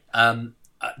anyway,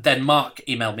 then Mark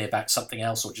emailed me about something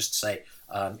else, or just to say,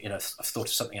 I've thought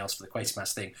of something else for the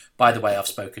Quatermass thing. By the way, I've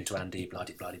spoken to Andy, blah,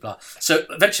 blah, blah, blah. So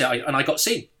eventually, I got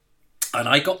seen. And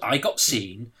I got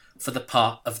seen for the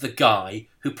part of the guy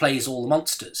who plays all the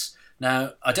monsters.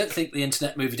 Now, I don't think the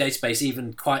Internet Movie Database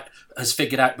even quite has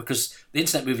figured out, because the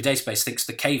Internet Movie Database thinks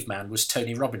the caveman was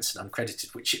Tony Robinson,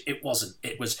 uncredited, which it wasn't.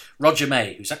 It was Roger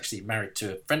May, who's actually married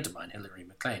to a friend of mine, Hilary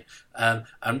McLean.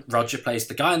 And Roger plays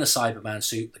the guy in the Cyberman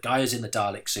suit, the guy who's in the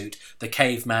Dalek suit, the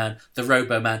caveman, the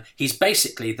Robo-Man. He's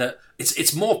basically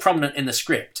it's more prominent in the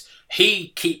script. He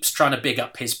keeps trying to big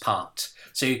up his part.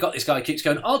 So you've got this guy who keeps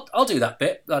going, I'll do that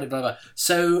bit, blah, blah, blah, blah.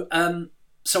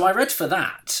 So I read for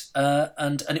that,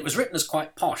 and it was written as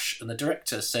quite posh, and the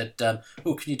director said, can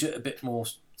you do it a bit more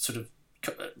sort of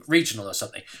regional or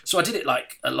something? So I did it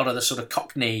like a lot of the sort of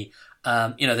Cockney,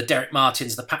 the Derek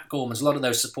Martins, the Pat Gormans, a lot of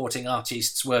those supporting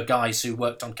artists were guys who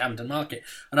worked on Camden Market.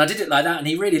 And I did it like that, and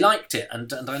he really liked it,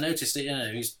 and I noticed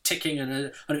that, he's ticking, and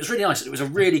it was really nice. It was a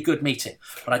really good meeting,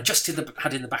 but I just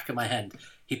had in the back of my head,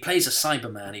 he plays a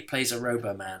Cyberman, he plays a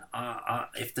Robo-Man.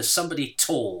 If there's somebody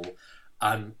tall,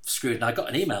 I'm screwed. And I got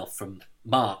an email from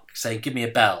Mark saying, give me a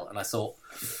bell. And I thought,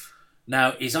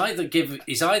 now he's either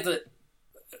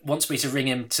wants me to ring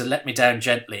him to let me down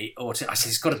gently, or I said,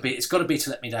 it's got to be to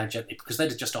let me down gently, because they'd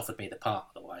have just offered me the part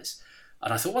otherwise.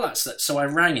 And I thought, well, that's that. So I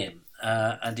rang him,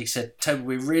 and he said, Toby,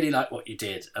 we really like what you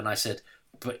did. And I said,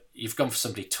 but you've gone for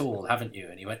somebody tall, haven't you?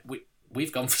 And he went,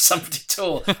 we've gone for somebody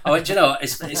tall. I went,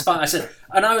 it's fine. I said,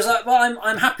 and I was like, well,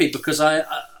 I'm happy, because I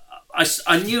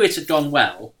knew it had gone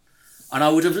well. And I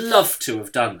would have loved to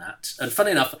have done that. And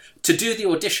funny enough, to do the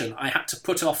audition, I had to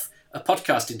put off a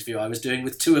podcast interview I was doing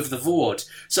with two of the Vord.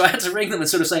 So I had to ring them and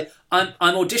sort of say, I'm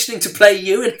auditioning to play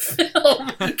you in a film.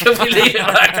 Can we leave it for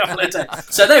a couple of days?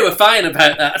 So they were fine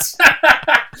about that.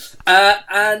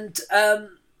 And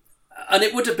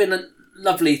it would have been a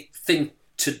lovely thing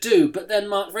to do. But then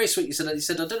Mark very sweetly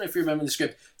said, I don't know if you remember the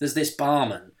script, there's this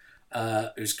barman.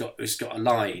 who's got a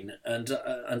line, and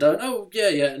I went, oh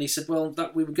yeah, and he said, well,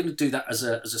 that we were going to do that as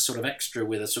a sort of extra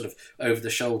with a sort of over the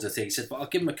shoulder thing. He said, but I'll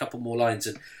give him a couple more lines,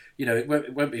 and it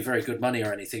won't be very good money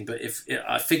or anything, but if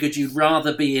I figured you'd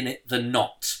rather be in it than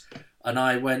not. And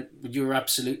I went, you're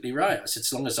absolutely right. I said,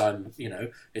 as long as I'm,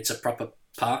 it's a proper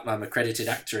part and I'm a credited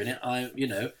actor in it,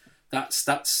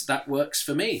 that works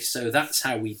for me. So that's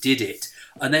how we did it.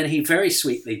 And then he very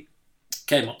sweetly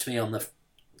came up to me on the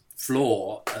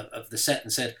floor of the set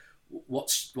and said,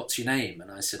 what's your name? And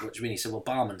I said, what do you mean? He said, well,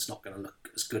 Barman's not going to look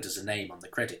as good as a name on the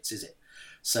credits, is it?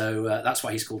 So that's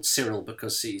why he's called Cyril,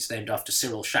 because he's named after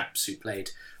Cyril Shaps, who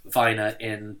played Viner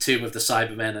in Tomb of the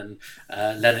Cybermen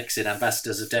and Lennox in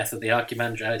Ambassadors of Death and the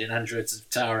Archimandrite in Androids of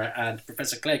Tara and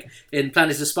Professor Clegg in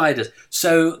Planet of Spiders.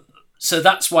 So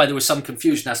that's why there was some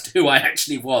confusion as to who I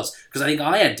actually was, because I think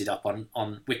I ended up on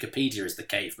Wikipedia as the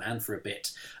caveman for a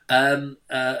bit.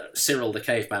 Cyril the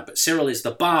caveman, but Cyril is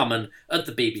the barman at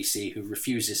the BBC who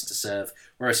refuses to serve,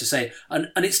 whereas to say,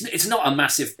 and it's not a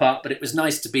massive part, but it was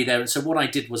nice to be there. And so what I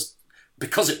did was,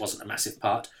 because it wasn't a massive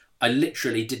part, I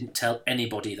literally didn't tell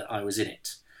anybody that I was in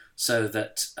it, so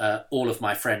that all of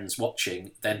my friends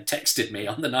watching then texted me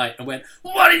on the night and went,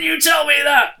 why didn't you tell me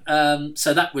that?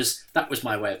 So that was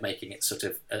my way of making it sort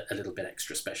of a little bit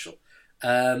extra special.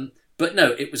 But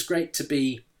no, it was great to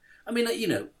be. I mean,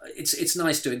 it's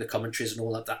nice doing the commentaries and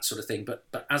all of that sort of thing, but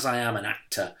as I am an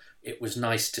actor, it was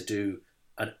nice to do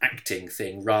an acting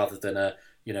thing rather than a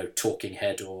talking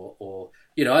head or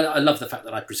I love the fact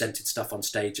that I presented stuff on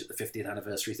stage at the 50th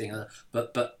anniversary thing,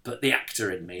 but the actor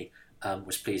in me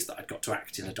was pleased that I'd got to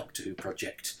act in a Doctor Who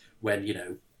project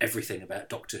when everything about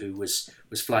Doctor Who was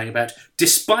flying about,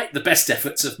 despite the best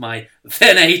efforts of my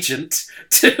then agent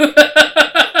to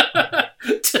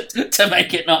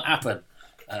make it not happen.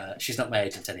 She's not my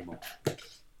agent anymore.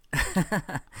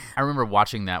 I remember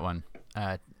watching that one,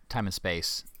 Time and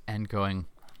Space, and going,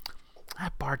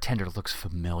 that bartender looks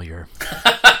familiar.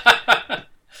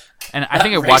 And I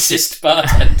think I watched it.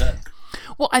 Bartender.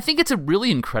 Well, I think it's a really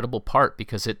incredible part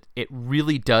because it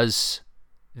really does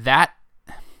that.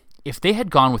 If they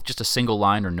had gone with just a single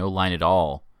line or no line at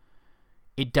all,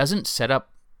 it doesn't set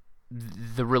up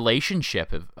the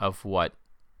relationship of what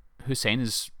Hussein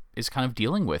is kind of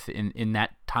dealing with in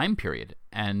that time period.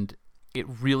 And it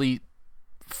really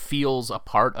feels a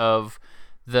part of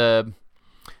the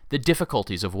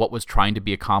difficulties of what was trying to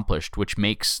be accomplished, which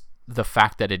makes the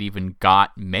fact that it even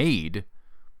got made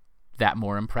that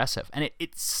more impressive. And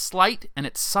it's slight and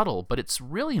it's subtle, but it's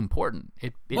really important.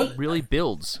 It really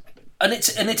builds. And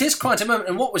it is quite a moment.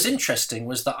 And what was interesting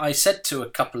was that I said to a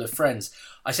couple of friends,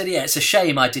 I said, yeah, it's a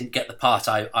shame I didn't get the part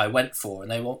I went for.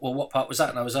 And they went, well, what part was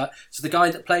that? And I was like, it's the guy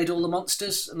that played all the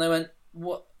monsters. And they went,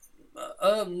 what?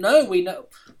 No, we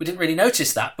didn't really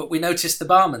notice that, but we noticed the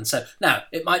barman. So now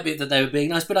it might be that they were being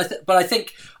nice, but I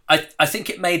think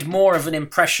it made more of an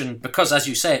impression because, as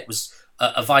you say, it was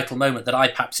a vital moment that I,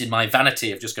 perhaps in my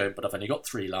vanity of just going, but I've only got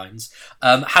 3 lines,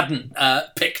 hadn't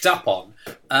picked up on.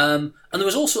 And there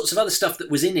was all sorts of other stuff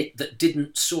that was in it that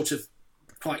didn't sort of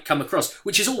quite come across,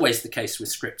 which is always the case with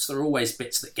scripts. There are always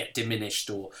bits that get diminished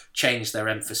or change their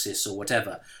emphasis or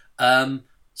whatever.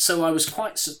 So I was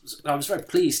very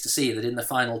pleased to see that in the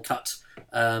final cut,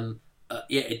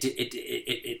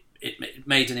 it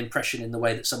made an impression in the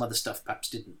way that some other stuff perhaps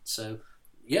didn't. So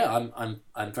yeah,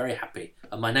 I'm very happy,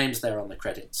 and my name's there on the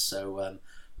credits. So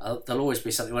there'll always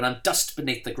be something. When I'm dust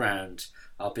beneath the ground,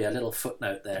 I'll be a little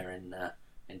footnote there in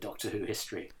Doctor Who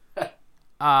history.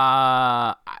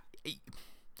 I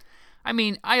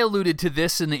mean, I alluded to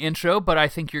this in the intro, but I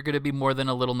think you're going to be more than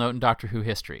a little note in Doctor Who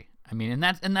history. I mean, and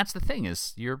that's the thing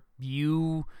is you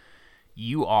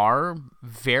are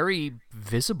very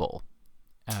visible.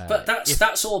 But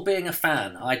that's all being a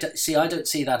fan. I don't see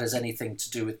that as anything to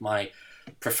do with my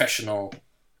professional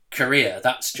career.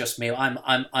 That's just me. I'm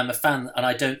a fan, and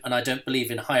I don't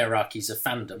believe in hierarchies of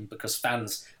fandom because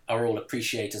fans are all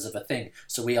appreciators of a thing.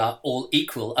 So we are all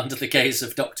equal under the gaze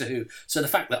of Doctor Who. So the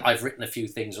fact that I've written a few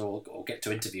things or get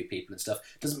to interview people and stuff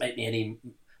doesn't make me any.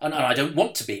 And I don't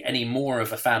want to be any more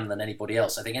of a fan than anybody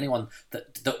else. I think anyone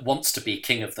that wants to be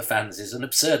king of the fans is an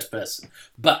absurd person.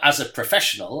 But as a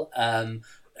professional, as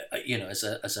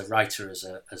a writer, as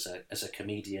a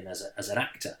comedian, as an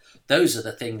actor, those are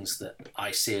the things that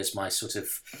I see as my sort of,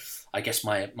 I guess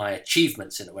my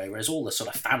achievements in a way. Whereas all the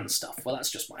sort of fan stuff, well, that's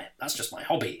just my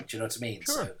hobby. Do you know what I mean?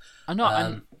 Sure. So, I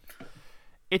know.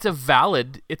 It's a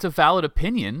valid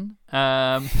opinion.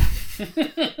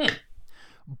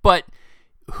 But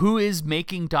who is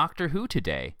making Doctor Who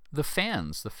today? The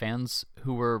fans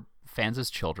who were fans as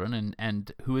children,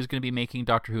 and who is going to be making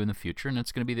Doctor Who in the future, and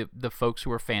it's going to be the folks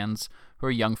who are fans, who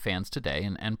are young fans today,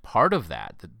 and part of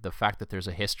that, the fact that there's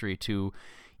a history to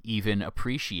even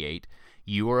appreciate,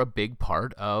 you are a big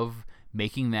part of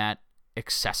making that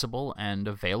accessible and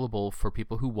available for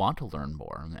people who want to learn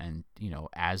more. And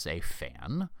as a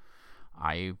fan,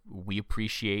 we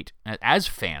appreciate, as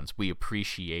fans, we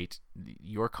appreciate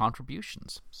your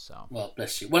contributions. So, well,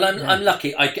 bless you. Well, I'm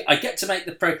lucky. I get to make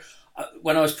the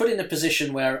when I was put in a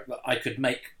position where I could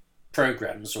make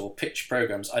programs or pitch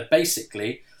programs, I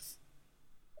basically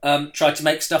tried to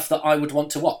make stuff that I would want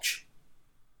to watch.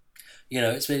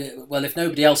 It's been, well, if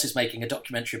nobody else is making a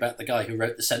documentary about the guy who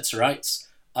wrote The Sensorites,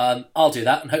 I'll do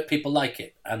that and hope people like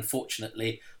it. And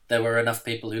fortunately, there were enough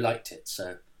people who liked it.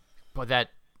 So, but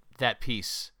that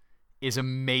piece is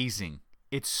amazing.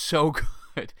 It's so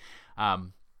good.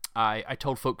 I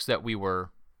told folks that we were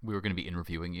going to be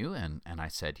interviewing you, and I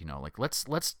said, let's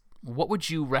what would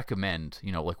you recommend?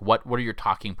 What are your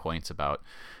talking points about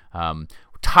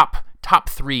top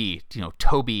 3?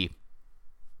 Toby.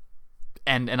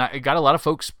 And I got a lot of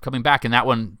folks coming back, and that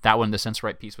one, the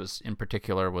Sensorite piece was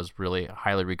really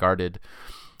highly regarded.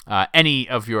 Any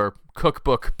of your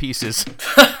cookbook pieces,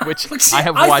 which I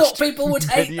have watched. I thought people would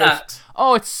hate that.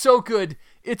 Oh, it's so good.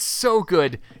 It's so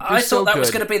good. I thought that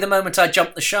was going to be the moment I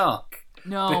jumped the shark.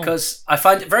 No. Because I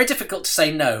find it very difficult to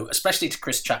say no, especially to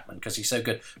Chris Chapman, because he's so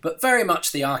good. But very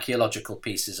much the archaeological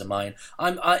pieces are mine.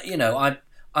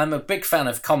 I'm a big fan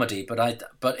of comedy, but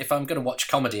if I'm going to watch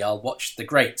comedy, I'll watch the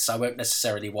greats. I won't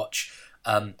necessarily watch,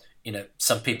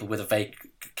 some people with a vague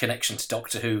connection to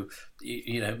Doctor Who,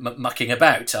 mucking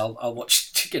about. I'll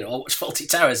watch, I'll watch Fawlty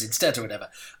Towers instead or whatever.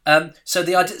 So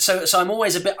the idea, so I'm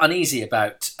always a bit uneasy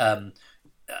about,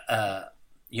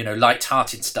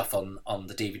 light-hearted stuff on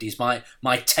the DVDs. My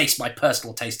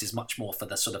personal taste is much more for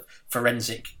the sort of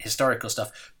forensic historical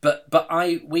stuff. But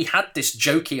we had this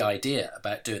jokey idea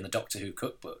about doing the Doctor Who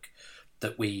cookbook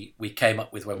that we came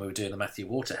up with when we were doing the Matthew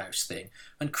Waterhouse thing,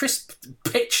 and Chris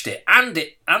pitched it, and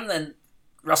then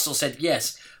Russell said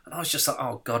yes, and I was just like,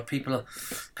 oh God, people are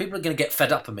going to get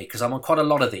fed up of me because I'm on quite a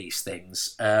lot of these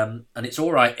things, and it's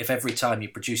all right if every time you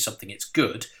produce something it's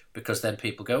good, because then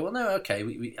people go, well, no, okay,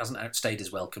 we hasn't outstayed his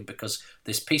welcome because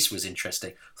this piece was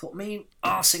interesting. I thought, me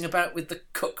arsing about with the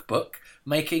cookbook,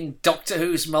 making Doctor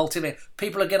Who's multi-million,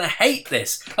 people are going to hate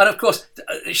this. And of course,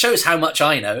 it shows how much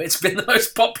I know. It's been the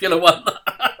most popular one.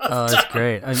 Oh, that's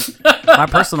great. My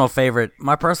personal favorite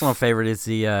is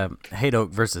the Haydock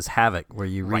versus Havoc, where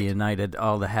you reunited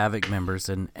all the Havoc members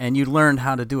and you learned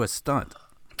how to do a stunt.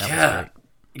 That was great.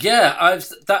 Yeah,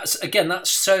 that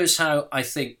shows how I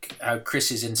think how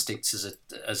Chris's instincts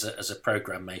as a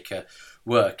program maker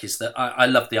work. Is that I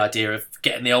love the idea of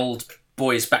getting the old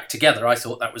boys back together. I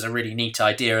thought that was a really neat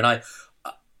idea, and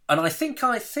I think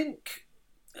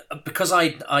because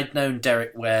I'd known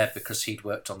Derek Ware because he'd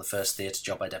worked on the first theatre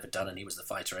job I'd ever done, and he was the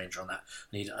fighter ranger on that,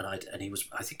 and he was,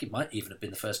 I think he might even have been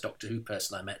the first Doctor Who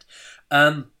person I met.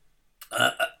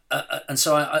 And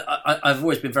so I've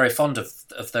always been very fond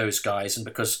of those guys, and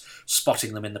because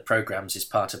spotting them in the programmes is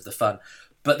part of the fun.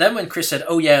 But then when Chris said,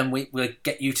 oh yeah, and we'll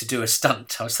get you to do a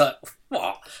stunt, I was like,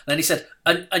 what? And then he said,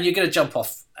 and you're going to jump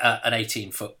off an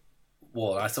 18-foot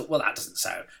wall. And I thought, well, that doesn't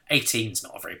sound, 18's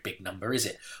not a very big number, is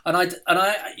it? And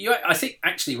I think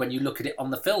actually when you look at it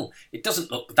on the film, it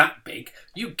doesn't look that big.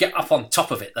 You get up on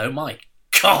top of it though, my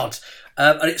God.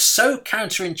 And it's so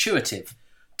counterintuitive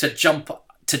to jump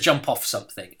off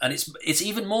something, and it's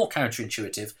even more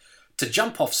counterintuitive to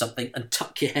jump off something and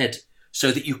tuck your head so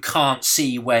that you can't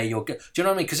see where you're going. Do you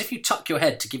know what I mean? Because if you tuck your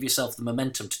head to give yourself the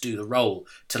momentum to do the roll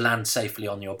to land safely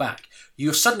on your back,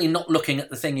 you're suddenly not looking at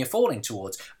the thing you're falling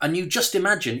towards, and you just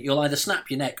imagine you'll either snap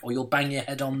your neck or you'll bang your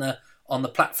head on the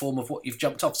platform of what you've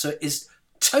jumped off. So it is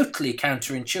totally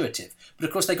counterintuitive. But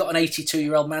of course they got an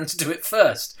 82-year-old man to do it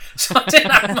first, so I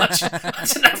didn't have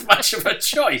much of a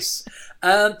choice.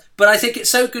 But I think it's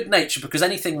so good natured, because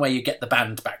anything where you get the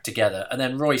band back together, and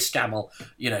then Roy Scammell,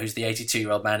 who's the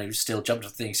 82-year-old man who's still jumped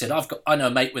off the thing, he said, I know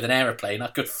a mate with an aeroplane, I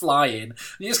could fly in. And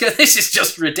you just go, this is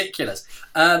just ridiculous.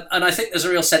 And I think there's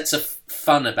a real sense of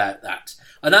fun about that,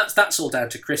 and that's all down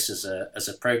to Chris as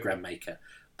a program maker.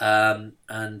 And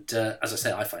as I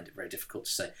say, I find it very difficult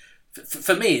to say.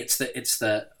 For me, it's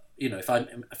the if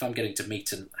I'm getting to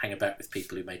meet and hang about with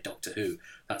people who made Doctor Who,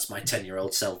 that's my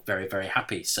 10-year-old self very, very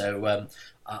happy. So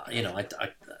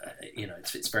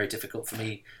it's very difficult for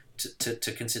me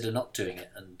to consider not doing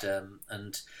it,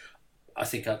 and I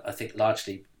think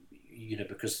largely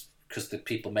because the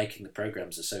people making the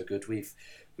programs are so good,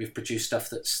 we've produced stuff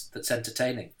that's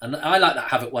entertaining. And I like that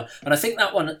Havoc one. And I think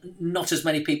that one, not as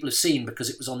many people have seen because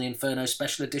it was on the Inferno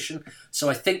Special Edition. So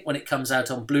I think when it comes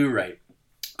out on Blu-ray,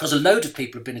 because a load of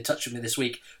people have been in touch with me this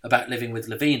week about Living with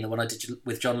Levine, the one I did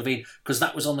with John Levine, because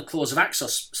that was on the Claws of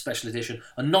Axos Special Edition,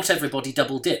 and not everybody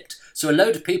double-dipped. So a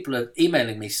load of people are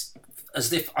emailing me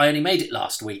as if I only made it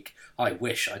last week. I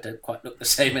wish. I don't quite look the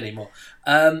same anymore.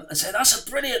 And say, that's a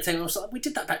brilliant thing. I was like, we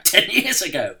did that about 10 years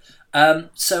ago.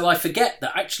 So I forget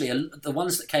that actually the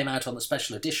ones that came out on the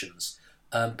special editions,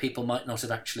 people might not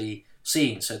have actually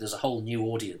seen. So there's a whole new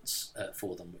audience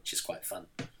for them, which is quite fun.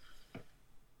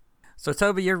 So,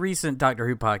 Toby, your recent Doctor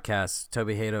Who podcast,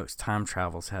 Toby Hadoke's Time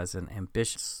Travels, has an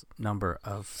ambitious number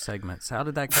of segments. How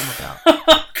did that come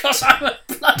about? Because I'm a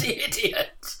bloody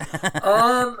idiot.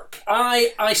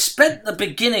 I spent the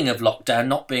beginning of lockdown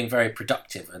not being very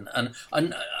productive, and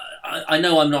I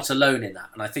know I'm not alone in that.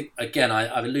 And I think, again,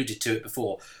 I've alluded to it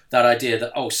before, that idea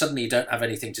that, suddenly you don't have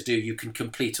anything to do, you can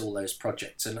complete all those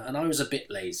projects. And I was a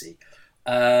bit lazy.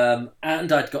 And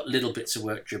I'd got little bits of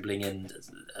work dribbling in.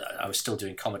 I was still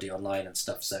doing comedy online and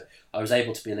stuff, so I was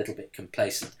able to be a little bit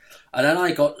complacent. And then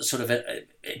I got sort of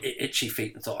itchy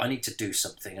feet and thought I need to do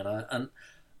something.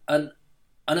 And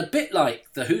a bit like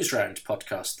the Who's Round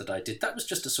podcast that I did, that was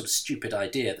just a sort of stupid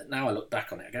idea that now I look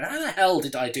back on it, I go, how the hell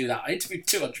did I do that? I interviewed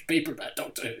 200 people about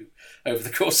Doctor Who over the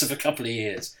course of a couple of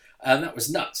years, and that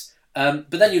was nuts.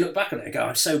 But then you look back on it and go,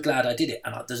 I'm so glad I did it,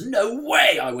 and there's no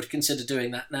way I would consider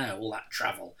doing that now, all that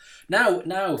travel. Now,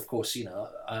 of course,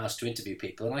 I asked to interview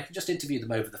people, and I can just interview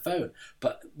them over the phone.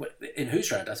 But in Who's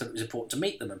Round, I thought it was important to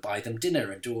meet them and buy them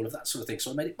dinner and do all of that sort of thing,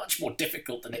 so I made it much more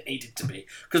difficult than it needed to be,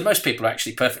 because most people are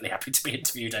actually perfectly happy to be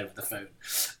interviewed over the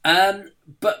phone.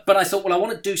 But I thought, well, I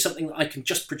want to do something that I can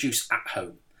just produce at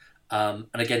home.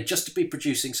 And again, just to be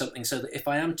producing something so that if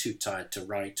I am too tired to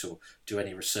write or do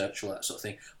any research or that sort of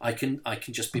thing, I can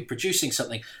just be producing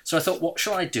something. So I thought, what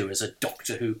shall I do as a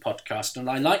Doctor Who podcast? And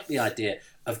I like the idea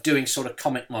of doing sort of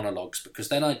comic monologues, because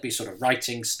then I'd be sort of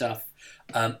writing stuff.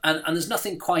 And there's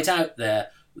nothing quite out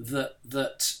there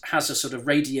that has a sort of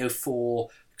Radio 4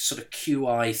 sort of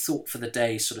QI, thought for the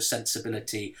day sort of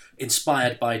sensibility,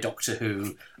 inspired by Doctor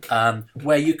Who,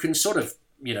 where you can sort of,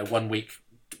 1 week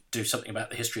do something about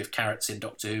the history of carrots in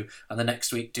Doctor Who, and the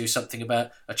next week do something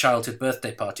about a childhood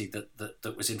birthday party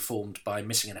that was informed by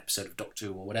missing an episode of Doctor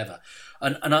Who or whatever.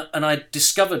 And I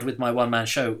discovered with my one-man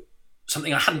show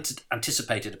something I hadn't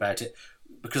anticipated about it,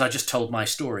 because I just told my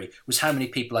story, was how many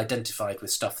people identified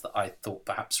with stuff that I thought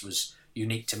perhaps was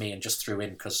unique to me and just threw in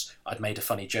because I'd made a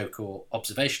funny joke or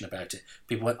observation about it.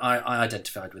 People went, I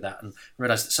identified with that, and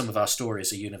realised that some of our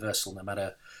stories are universal no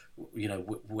matter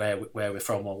where we're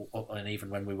from or and even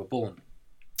when we were born.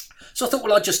 So I thought,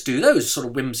 well, I'll just do those sort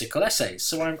of whimsical essays.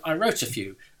 So I wrote a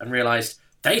few and realised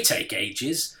they take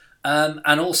ages,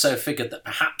 and also figured that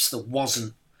perhaps there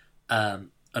wasn't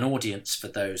an audience for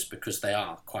those because they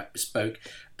are quite bespoke.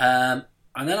 And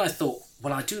then I thought,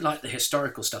 well, I do like the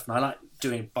historical stuff, and I like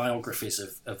doing biographies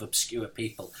of obscure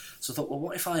people. So I thought, well,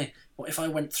 what if I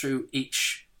went through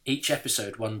each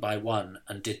episode one by one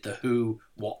and did the who,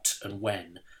 what, and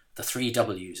when. The 3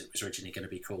 W's it was originally going to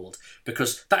be called,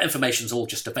 because that information's all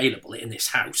just available in this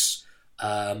house,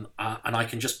 and I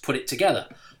can just put it together.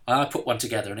 I put one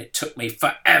together and it took me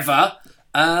forever,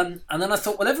 and then I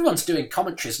thought, well, everyone's doing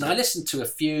commentaries, and I listened to a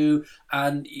few,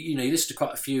 and you listen to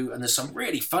quite a few, and there's some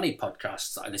really funny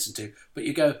podcasts that I listen to, but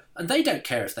you go, and they don't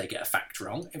care if they get a fact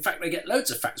wrong. In fact, they get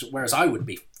loads of facts, whereas I would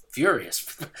be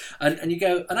furious. and you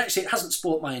go, and actually it hasn't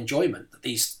spoilt my enjoyment that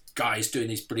these guys doing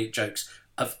these brilliant jokes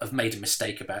have made a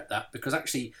mistake about that, because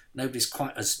actually nobody's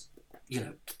quite as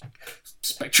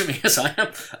spectrumy as I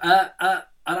am,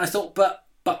 and I thought,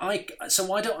 so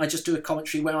why don't I just do a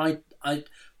commentary where I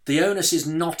the onus is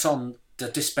not on the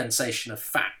dispensation of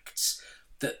facts,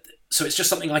 so it's just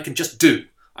something I can just do.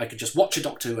 I can just watch a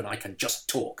Doctor Who and I can just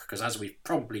talk, because as we've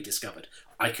probably discovered,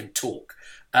 I can talk.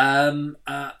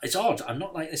 It's odd, I'm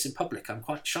not like this in public, I'm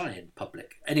quite shy in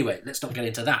public. Anyway, let's not get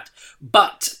into that.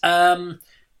 But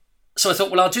so I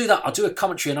thought, well, I'll do that. I'll do a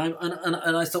commentary, and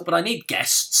I thought, but I need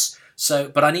guests.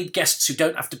 But I need guests who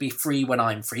don't have to be free when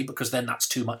I'm free, because then that's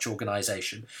too much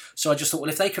organisation. So I just thought, well,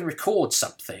 if they can record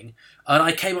something, and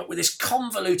I came up with this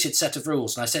convoluted set of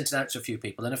rules, and I sent it out to a few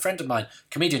people. And a friend of mine, a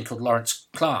comedian called Lawrence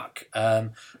Clark,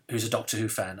 who's a Doctor Who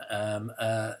fan,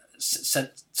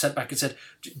 sent back and said,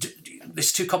 this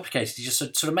is too complicated. You just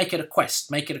sort of make it a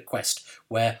quest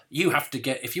where you have to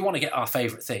get, if you want to get our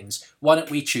favourite things, why don't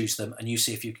we choose them and you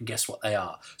see if you can guess what they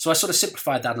are. So I sort of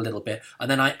simplified that a little bit, and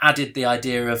then I added the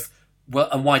idea of, well,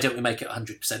 and why don't we make it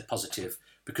 100% positive?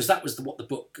 Because that was what the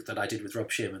book that I did with Rob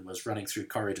Shearman was, Running Through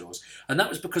Corridors. And that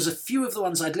was because a few of the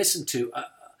ones I'd listened to,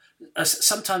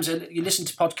 sometimes you listen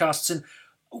to podcasts and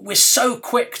we're so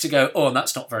quick to go, oh, and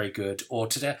that's not very good, or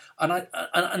today,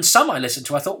 and some I listened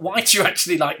to, I thought, why do you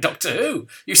actually like Doctor Who?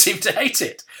 You seem to hate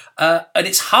it, and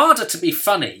it's harder to be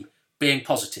funny being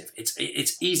positive.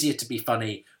 It's easier to be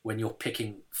funny when you're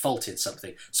picking fault in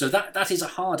something. So that is a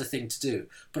harder thing to do.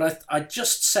 But I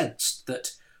just sensed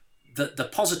that the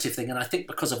positive thing, and I think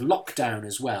because of lockdown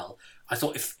as well, I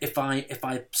thought if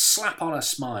I slap on a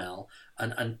smile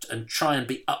and try and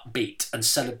be upbeat and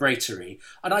celebratory,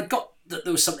 and I got that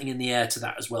there was something in the air to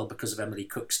that as well because of Emily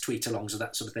Cook's tweet-alongs and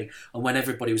that sort of thing, and when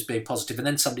everybody was being positive, and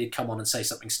then somebody would come on and say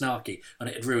something snarky and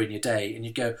it'd ruin your day, and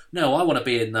you'd go, no, I want to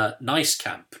be in the nice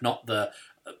camp, not the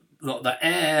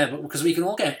because we can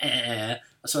all go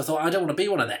so I thought, I don't want to be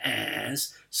one of the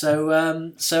airs, so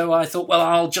I thought, well,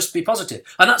 I'll just be positive.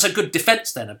 And that's a good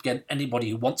defence then against anybody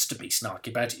who wants to be snarky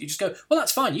about it. You just go, well,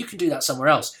 that's fine, you can do that somewhere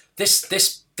else.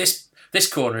 This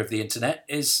corner of the internet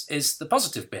is the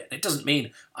positive bit. It doesn't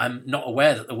mean I'm not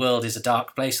aware that the world is a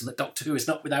dark place and that Doctor Who is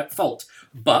not without fault.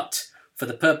 But for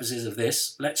the purposes of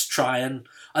this, let's try and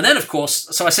then, of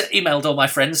course, so I emailed all my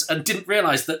friends and didn't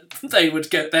realise that they would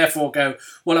therefore go,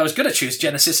 well, I was going to choose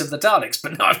Genesis of the Daleks,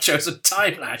 but now I've chosen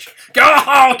Time Lash. Go,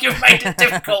 oh, you've made it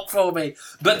difficult for me.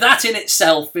 But that in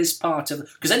itself is part of,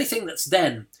 because anything that's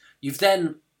you've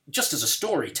then, just as a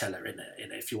storyteller, in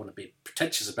if you want to be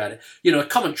pretentious about it, a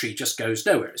commentary just goes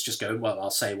nowhere. It's just going, well,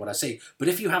 I'll say what I say. But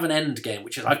if you have an end game,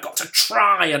 which is, I've got to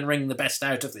try and wring the best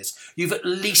out of this, you've at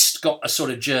least got a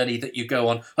sort of journey that you go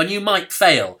on, and you might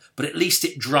fail, but at least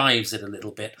it drives it a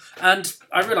little bit. And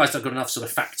I realised I've got enough sort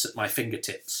of facts at my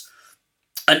fingertips.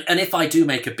 And if I do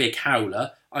make a big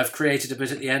howler, I've created a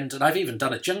bit at the end, and I've even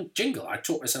done a jingle. I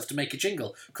taught myself to make a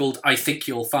jingle called I Think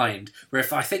You'll Find, where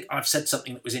if I think I've said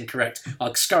something that was incorrect,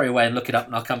 I'll scurry away and look it up,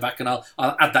 and I'll come back and I'll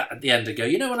add that at the end and go,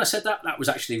 when I said that was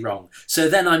actually wrong. So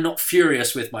then I'm not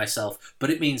furious with myself, but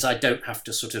it means I don't have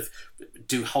to sort of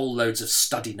do whole loads of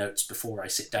study notes before I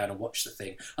sit down and watch the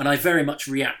thing. And I very much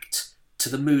react to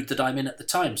the mood that I'm in at the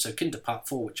time. So Kinder Part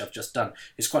 4, which I've just done,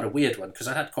 is quite a weird one because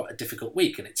I had quite a difficult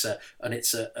week, and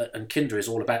Kinder is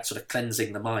all about sort of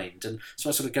cleansing the mind, and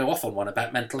so I sort of go off on one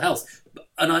about mental health,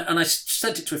 and I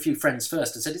sent it to a few friends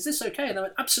first and said, is this okay? And they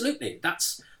went, absolutely,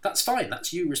 that's fine,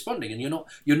 that's you responding, and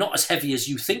you're not as heavy as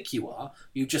you think you are.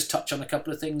 You just touch on a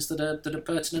couple of things that are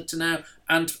pertinent to now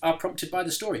and are prompted by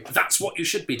the story. That's what you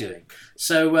should be doing.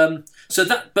 But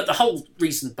the whole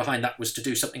reason behind that was to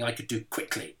do something I could do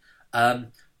quickly.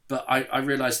 But I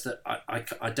realised that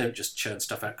I don't just churn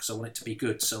stuff out because I want it to be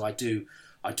good. So I do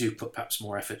put perhaps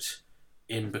more effort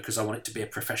in because I want it to be a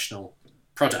professional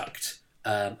product.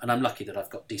 And I'm lucky that I've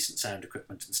got decent sound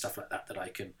equipment and stuff like that I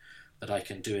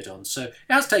can do it on. So it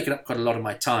has taken up quite a lot of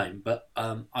my time, but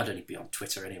I'd only be on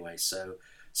Twitter anyway. So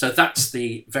that's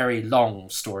the very long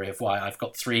story of why I've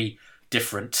got 3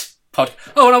 different and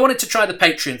I wanted to try the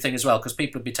Patreon thing as well because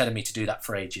people have been telling me to do that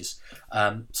for ages.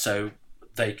 So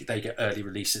they get early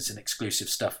releases and exclusive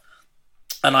stuff.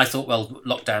 And I thought, well,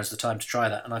 lockdown's the time to try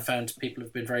that. And I found people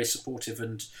have been very supportive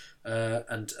and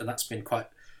that's been quite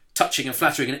touching and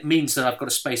flattering. And it means that I've got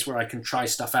a space where I can try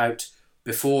stuff out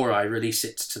before I release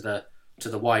it to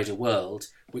the wider world,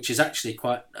 which is actually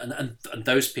quite... And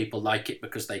those people like it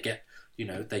because they get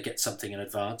something in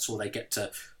advance, or they get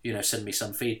to, send me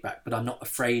some feedback. But I'm not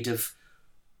afraid of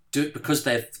do it because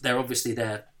they're obviously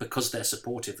there because they're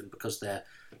supportive and because they're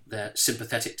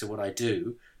sympathetic to what I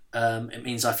do. It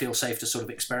means I feel safe to sort of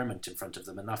experiment in front of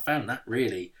them, and I found that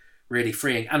really, really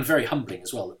freeing and very humbling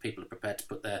as well, that people are prepared to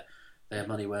put their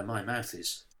money where my mouth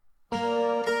is.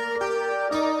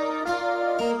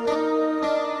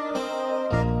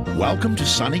 Welcome to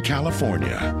sunny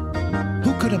California.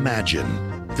 Who could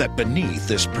imagine that beneath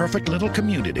this perfect little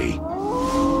community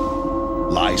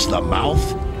lies the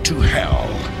mouth to hell,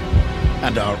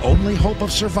 and our only hope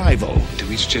of survival,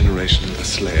 to each generation a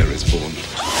Slayer is born,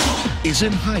 is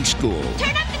in high school.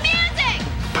 Turn up the music!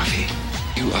 Buffy,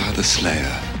 you are the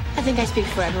Slayer. I think I speak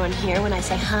for everyone here when I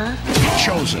say, huh?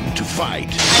 Chosen to fight.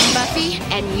 I'm Buffy,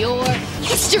 and you're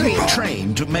history.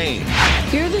 Trained to maim.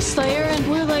 You're the Slayer, and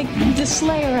we're like the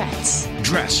Slayerettes.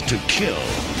 Dressed to kill.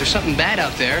 There's something bad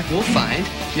out there. We'll find.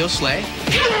 You'll slay.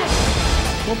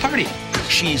 We'll party.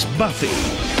 She's Buffy.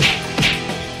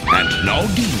 And no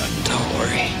demon. Don't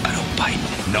worry, I don't bite.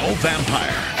 No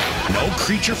vampire. No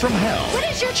creature from hell. What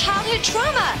is your childhood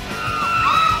trauma?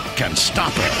 Can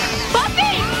stop her.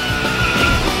 Buffy!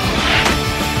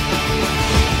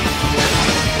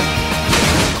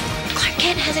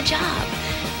 Kent has a job.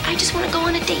 I just want to go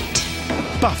on a date.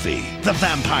 Buffy, the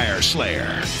Vampire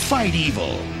Slayer. Fight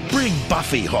evil. Bring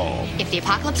Buffy home. If the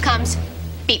apocalypse comes,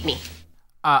 beat me.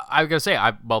 I was going to say,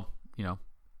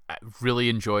 really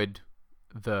enjoyed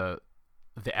the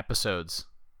episodes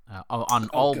on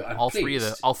all three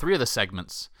of the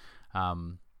segments.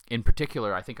 In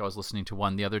particular, I think I was listening to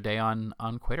one the other day on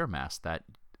Quatermass that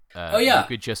you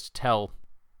could just tell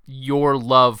your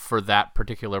love for that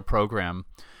particular program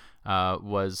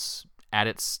was at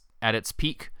its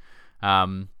peak,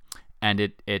 and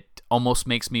it almost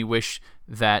makes me wish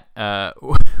that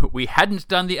we hadn't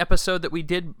done the episode that we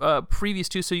did previous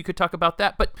to, so you could talk about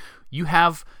that. But you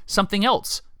have something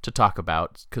else to talk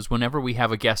about, because whenever we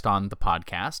have a guest on the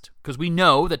podcast, because we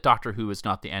know that Doctor Who is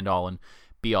not the end-all and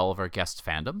be-all of our guests'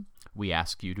 fandom, we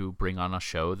ask you to bring on a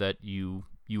show that you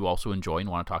also enjoy and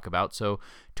want to talk about. So,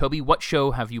 Toby, what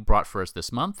show have you brought for us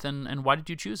this month, and why did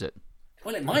you choose it?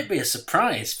 Well, it might be a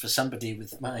surprise for somebody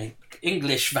with my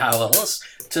English vowels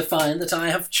to find that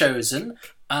I have chosen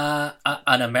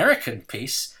an American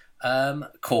piece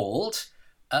called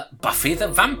Buffy the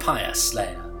Vampire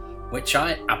Slayer, which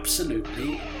I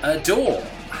absolutely adore.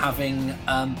 Having,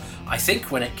 I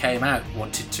think when it came out,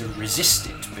 wanted to resist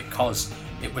it because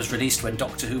it was released when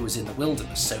Doctor Who was in the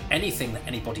wilderness, so anything that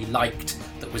anybody liked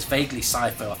that was vaguely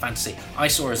sci-fi or fantasy, I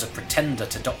saw as a pretender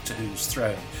to Doctor Who's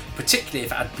throne, particularly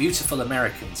if it had beautiful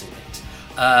Americans in it,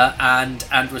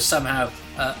 and was somehow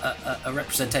a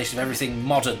representation of everything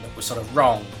modern that was sort of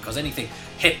wrong, because anything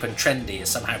hip and trendy is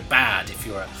somehow bad if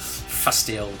you're a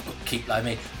fusty old bookkeep like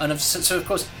me. And so of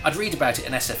course I'd read about it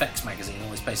in SFX magazine and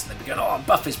all these places, and they'd be going, oh,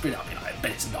 Buffy's brilliant. I mean, I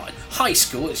bet it's not. In high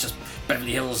school it's just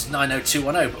Beverly Hills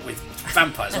 90210 but with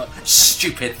vampires. What a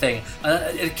stupid thing.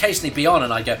 And it'd occasionally be on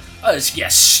and I'd go, oh, it's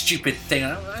stupid thing.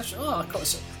 And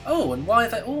and why are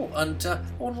they and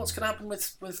what's going to happen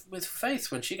with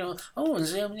Faith when she goes,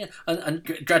 and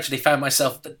gradually found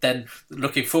myself then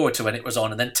looking forward to when it was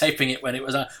on and then taping it when it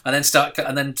was on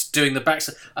and then doing the backs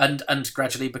and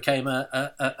gradually became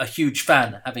a huge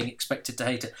fan, having expected to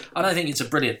hate it. And I think it's a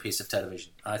brilliant piece of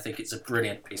television. I think it's a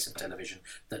brilliant piece of television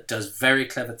that does very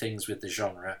clever things with the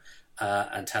genre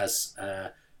and has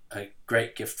a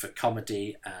great gift for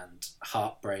comedy and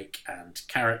heartbreak and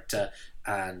character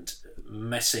and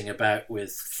messing about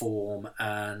with form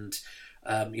and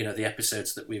the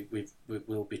episodes that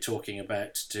we'll be talking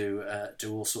about do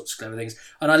all sorts of clever things,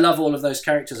 and I love all of those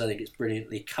characters. I think it's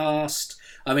brilliantly cast.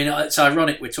 I mean, it's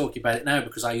ironic we're talking about it now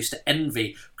because I used to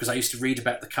envy, because I used to read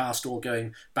about the cast all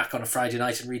going back on a Friday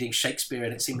night and reading Shakespeare,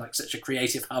 and it seemed like such a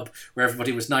creative hub where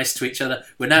everybody was nice to each other.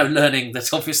 We're now learning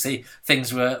that obviously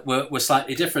things were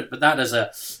slightly different, but that as an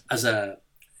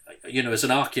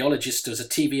archaeologist, as a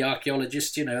TV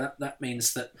archaeologist, that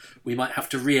means that we might have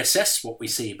to reassess what we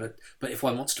see. But if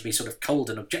one wants to be sort of cold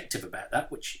and objective about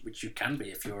that, which you can be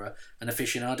if you're an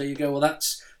aficionado, you go, well,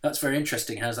 that's very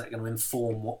interesting. How's that going to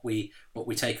inform what we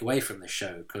take away from this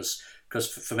show? Because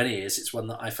for many years it's one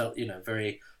that I felt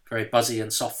very very buzzy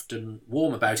and soft and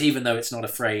warm about, even though it's not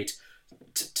afraid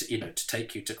to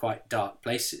take you to quite dark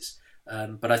places.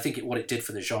 But I think what it did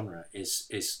for the genre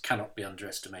is cannot be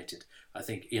underestimated. I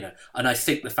think, and I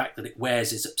think the fact that it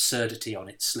wears its absurdity on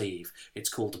its sleeve, it's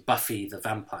called Buffy the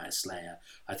Vampire Slayer,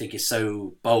 I think is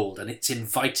so bold, and it's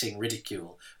inviting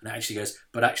ridicule, and it actually goes,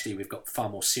 but actually we've got far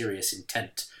more serious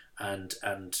intent and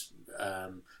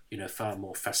far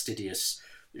more fastidious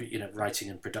writing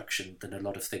and production than a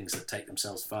lot of things that take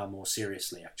themselves far more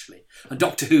seriously, actually. And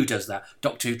Doctor Who does that.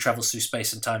 Doctor Who travels through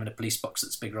space and time in a police box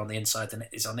that's bigger on the inside than it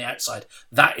is on the outside.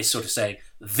 That is sort of saying,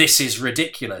 this is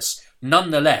ridiculous.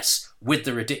 Nonetheless, with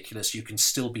the ridiculous, you can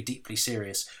still be deeply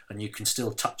serious and you can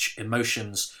still touch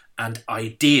emotions and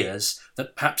ideas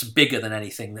that perhaps bigger than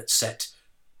anything that's set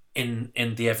in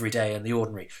the everyday and the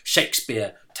ordinary.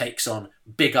 Shakespeare takes on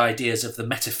big ideas of the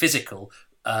metaphysical,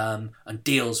 and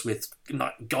deals with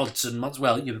not gods and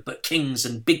but kings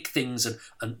and big things and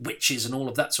witches and all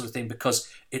of that sort of thing,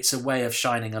 because it's a way of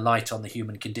shining a light on the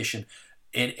human condition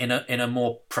in a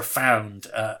more profound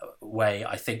way,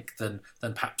 I think, than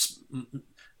perhaps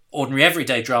ordinary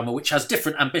everyday drama, which has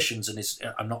different ambitions and is.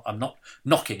 I'm not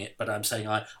knocking it, but I'm saying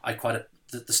I quite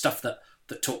the stuff that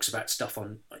talks about stuff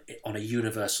on a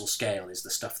universal scale is the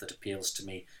stuff that appeals to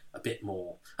me a bit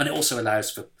more, and it also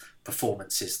allows for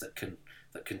performances that can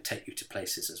take you to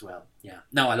places as well. Yeah.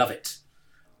 No, I love it.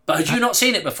 But had you not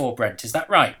seen it before, Brent? Is that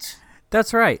right?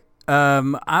 That's right.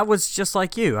 I was just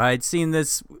like you. I had seen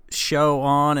this show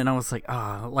on, and I was like,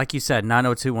 like you said,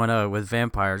 90210 with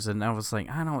vampires, and I was like,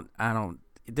 I don't.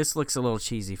 This looks a little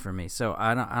cheesy for me, so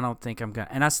I don't think I'm gonna.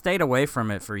 And I stayed away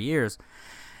from it for years.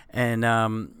 And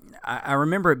I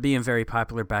remember it being very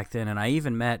popular back then, and I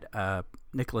even met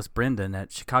Nicholas Brendan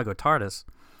at Chicago TARDIS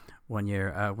one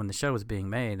year when the show was being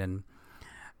made, and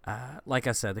like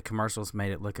I said, the commercials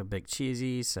made it look a bit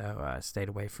cheesy, so I stayed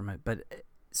away from it. But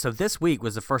So this week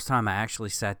was the first time I actually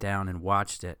sat down and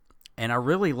watched it, and I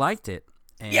really liked it.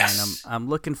 And Yes. I'm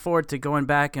looking forward to going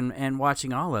back and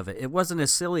watching all of it. It wasn't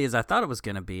as silly as I thought it was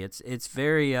going to be. It's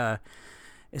very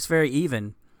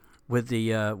even with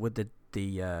the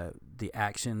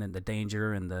action and the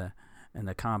danger and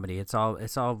the comedy. It's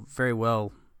all very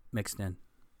well mixed in.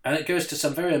 And it goes to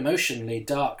some very emotionally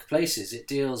dark places. It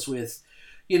deals with,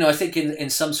 I think in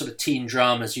some sort of teen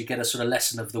dramas you get a sort of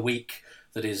lesson of the week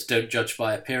that is don't judge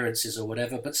by appearances or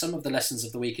whatever. But some of the lessons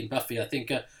of the week in Buffy, I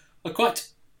think, are quite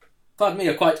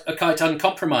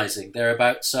uncompromising. They're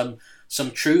about some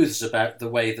truths about the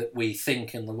way that we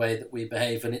think and the way that we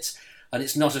behave, and it's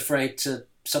not afraid to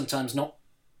sometimes not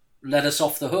let us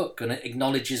off the hook. And it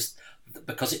acknowledges,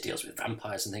 because it deals with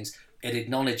vampires and things, it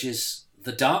acknowledges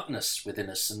the darkness within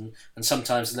us, and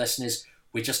sometimes the lesson is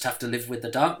we just have to live with the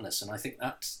darkness. And I think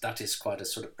that is quite a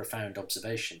sort of profound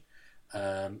observation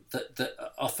that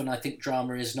often I think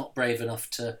drama is not brave enough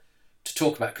to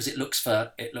talk about, because it looks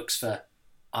for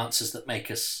answers that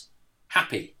make us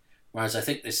happy. Whereas I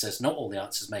think this says not all the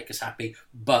answers make us happy,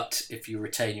 but if you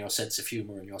retain your sense of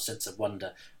humour and your sense of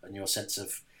wonder and your sense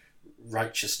of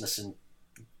righteousness and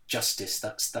justice,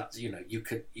 that's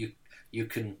you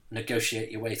can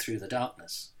negotiate your way through the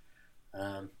darkness.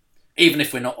 Even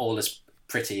if we're not all as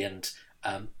pretty and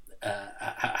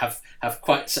have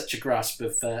quite such a grasp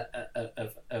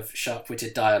of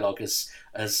sharp-witted dialogue as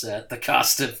the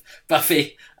cast of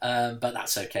Buffy, but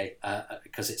that's okay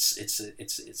because it's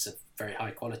a very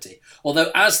high quality.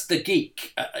 Although as the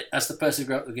geek, as the person who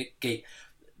grew up with the geek,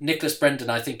 Nicholas Brendan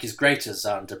I think is great as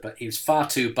Xander, but he was far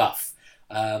too buff.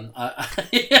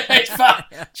 It's far,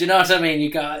 do you know what I mean? You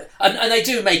got and they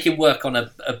do make him work on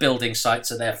a building site,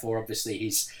 so therefore obviously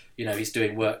he's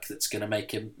doing work that's going to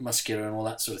make him muscular and all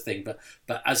that sort of thing. But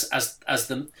as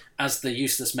the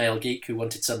useless male geek who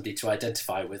wanted somebody to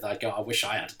identify with, I go, I wish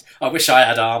I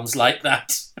had arms like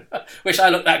that. Wish I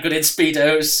looked that good in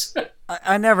Speedos.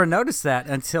 I never noticed that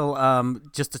until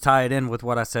just to tie it in with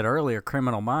what I said earlier,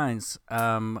 Criminal Minds.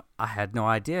 I had no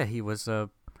idea he was a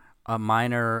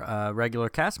minor regular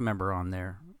cast member on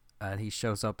there. He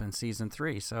shows up in season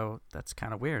 3, so that's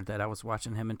kind of weird that I was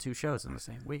watching him in 2 shows in the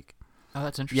same week. Oh,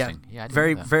 that's interesting. Yeah, I didn't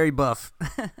very know that. very buff.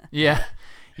 Yeah.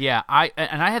 I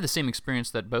had the same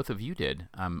experience that both of you did.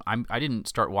 I didn't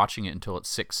start watching it until its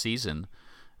 6th season,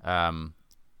 and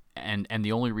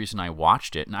the only reason I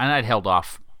watched it, and I'd held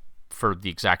off for the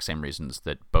exact same reasons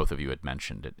that both of you had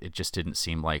mentioned. It just didn't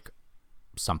seem like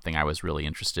something I was really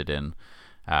interested in.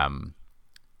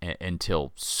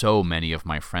 Until so many of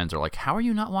my friends are like, "How are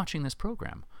you not watching this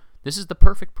program? This is the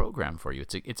perfect program for you.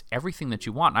 It's everything that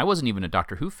you want." And I wasn't even a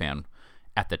Doctor Who fan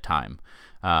at the time.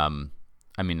 I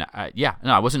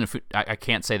wasn't. I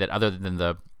can't say that other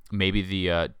than maybe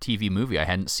the TV movie. I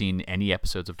hadn't seen any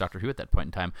episodes of Doctor Who at that point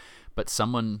in time. But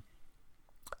someone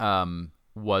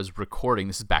was recording.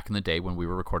 This is back in the day when we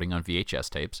were recording on VHS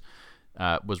tapes.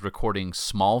 Was recording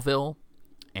Smallville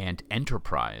and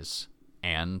Enterprise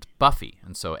and Buffy,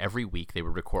 and so every week they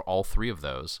would record all 3 of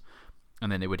those,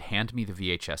 and then they would hand me the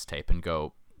VHS tape and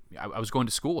go. I was going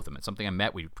to school with them. It's something I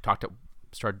met. We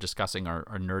started discussing our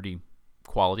nerdy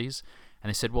qualities, and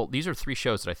they said, "Well, these are 3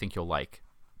 shows that I think you'll like."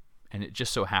 And it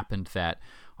just so happened that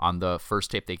on the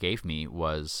first tape they gave me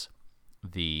was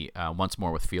the Once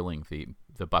More with Feeling,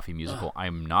 the Buffy musical.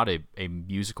 I'm not a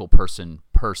musical person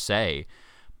per se,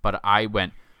 but I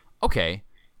went, okay,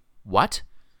 what?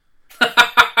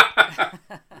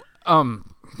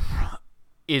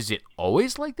 Is it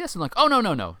always like this? And like, oh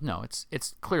no,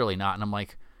 it's clearly not. And I'm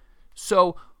like,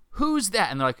 so who's that?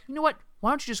 And they're like, you know what?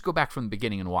 Why don't you just go back from the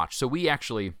beginning and watch? So we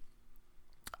actually,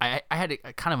 I had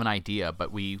a kind of an idea,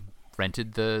 but we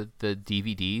rented the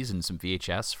DVDs and some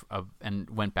VHS and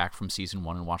went back from season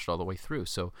 1 and watched all the way through.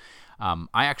 So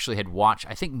I actually had watched,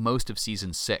 I think, most of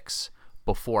season 6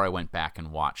 before I went back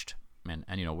and watched. And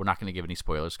we're not going to give any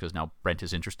spoilers because now Brent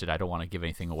is interested. I don't want to give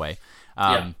anything away.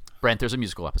 Brent, there's a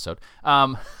musical episode.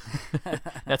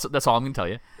 That's all I'm going to tell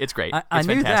you. It's great. I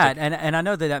knew fantastic. that, and I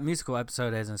know that musical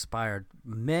episode has inspired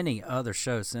many other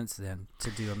shows since then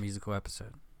to do a musical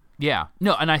episode. Yeah,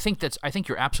 no, and I think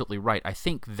you're absolutely right. I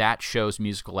think that show's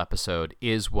musical episode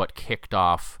is what kicked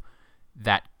off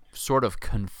that sort of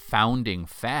confounding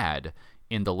fad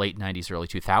in the late 90s, early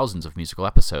 2000s of musical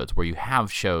episodes, where you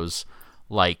have shows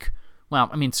like, well,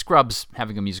 I mean, Scrubs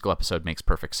having a musical episode makes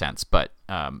perfect sense, but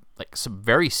like some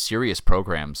very serious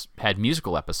programs had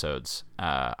musical episodes.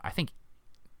 I think,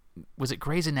 was it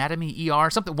Grey's Anatomy, ER,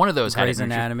 something? One of those had Grey's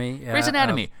Anatomy. Grey's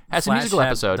Anatomy has a musical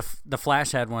episode. The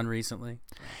Flash had one recently.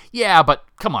 Yeah, but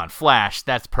come on, Flash,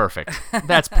 that's perfect.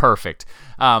 That's perfect.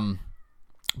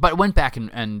 But I went back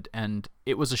and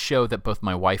it was a show that both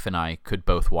my wife and I could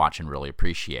both watch and really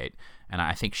appreciate. And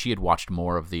I think she had watched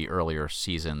more of the earlier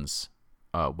seasons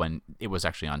when it was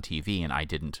actually on TV, and I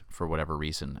didn't for whatever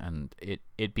reason. And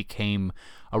it became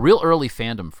a real early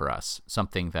fandom for us,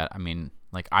 something that, I mean,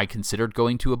 like, I considered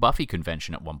going to a Buffy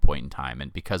convention at one point in time,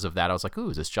 and because of that, I was like, ooh,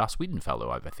 is this Joss Whedon fellow?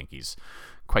 I think he's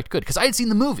quite good. Because I had seen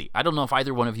the movie. I don't know if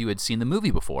either one of you had seen the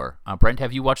movie before. Brent,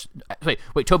 have you watched... Wait,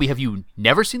 Toby, have you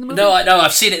never seen the movie? No,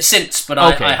 I've seen it since, but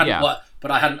I hadn't... Yeah.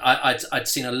 But I hadn't... I'd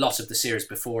seen a lot of the series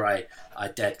before I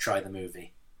dared try the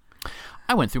movie.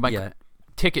 I went through my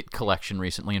ticket collection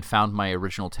recently and found my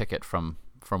original ticket from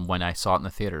when I saw it in the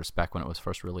theaters back when it was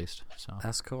first released. So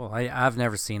that's cool. I've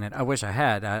never seen it. I wish I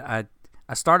had.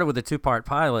 I started with a 2-part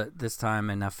pilot this time,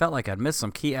 and I felt like I'd missed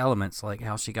some key elements, like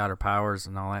how she got her powers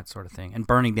and all that sort of thing, and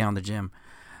burning down the gym.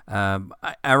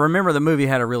 I remember the movie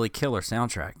had a really killer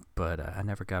soundtrack, but I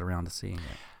never got around to seeing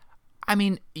it. I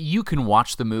mean, you can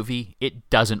watch the movie. It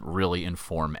doesn't really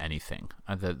inform anything.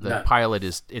 The pilot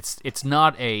is it's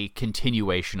not a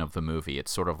continuation of the movie.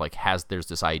 It's sort of like there's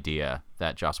this idea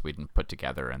that Joss Whedon put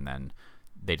together, and then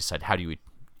they decide, how do you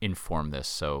inform this?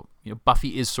 So,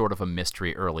 Buffy is sort of a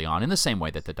mystery early on, in the same way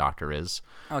that the Doctor is.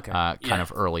 Okay. Kind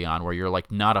of early on, where you're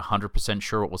like not 100%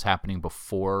 sure what was happening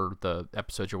before the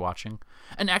episode you're watching.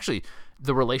 And actually,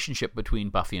 the relationship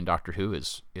between Buffy and Doctor Who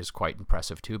is quite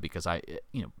impressive too, because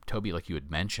Toby, like you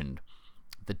had mentioned,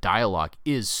 the dialogue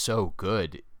is so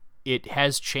good. It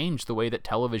has changed the way that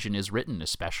television is written,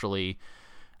 especially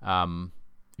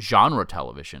genre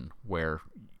television, where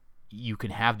you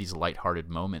can have these lighthearted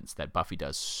moments that Buffy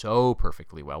does so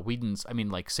perfectly well. Whedon's, I mean,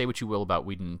 like, say what you will about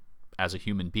Whedon as a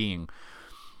human being,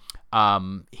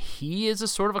 he is a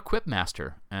sort of a quip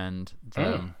master, and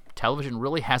the television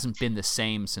really hasn't been the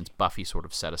same since Buffy sort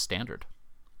of set a standard.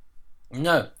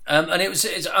 No, and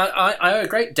I owe a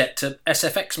great debt to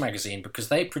SFX magazine, because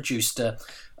they produced a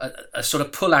sort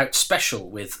of pull-out special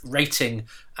with rating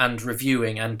and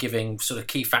reviewing and giving sort of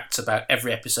key facts about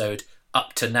every episode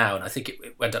up to now, and I think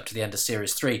it went up to the end of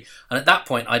series 3. And at that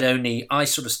point, I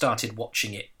sort of started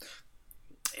watching it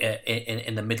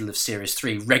in the middle of series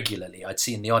 3 regularly. I'd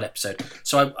seen the odd episode,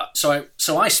 so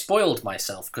I spoiled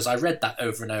myself, because I read that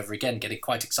over and over again, getting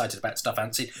quite excited about stuff I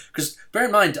hadn't seen. Because bear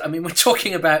in mind, I mean, we're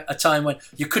talking about a time when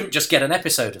you couldn't just get an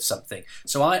episode of something.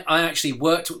 So I actually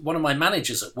worked. One of my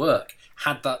managers at work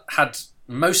had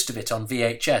most of it on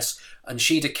VHS, and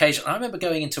she'd occasionally... I remember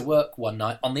going into work one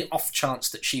night on the off chance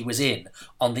that she was in,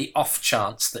 on the off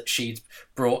chance that she'd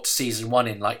brought season 1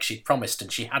 in like she'd promised,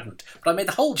 and she hadn't. But I made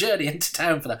the whole journey into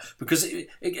town for that, because it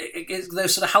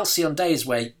those sort of halcyon days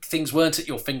where things weren't at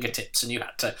your fingertips and you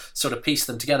had to sort of piece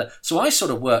them together. So I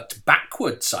sort of worked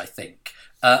backwards, I think.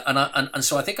 And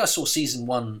so I think I saw season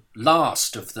 1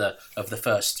 last of the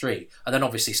first 3, and then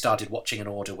obviously started watching in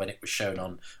order when it was shown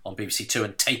on BBC Two,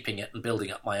 and taping it and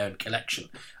building up my own collection.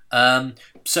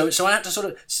 So I had to sort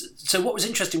of... So what was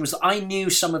interesting was that I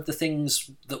knew some of the things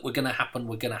that were going to happen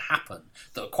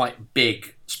that were quite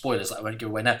big spoilers that I won't give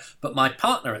away now. But my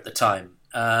partner at the time,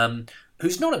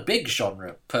 who's not a big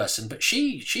genre person, but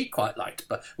she quite liked.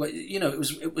 But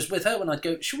it was with her when I'd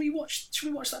go, should we watch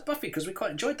that Buffy, because we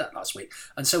quite enjoyed that last week.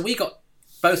 And so we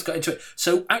both got into it.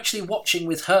 So actually watching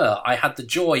with her, I had the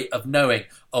joy of knowing,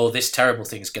 oh, this terrible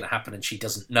thing is going to happen, and she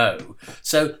doesn't know.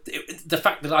 So the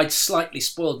fact that I'd slightly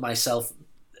spoiled myself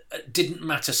didn't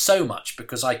matter so much,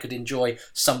 because I could enjoy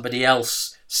somebody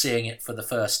else seeing it for the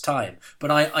first time.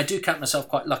 But I do count myself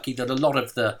quite lucky that a lot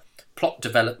of the plot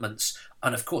developments,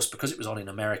 and of course, because it was on in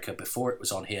America before it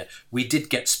was on here, we did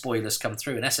get spoilers come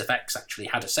through, and SFX actually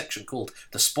had a section called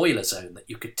the Spoiler Zone that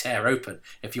you could tear open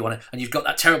if you want to. And you've got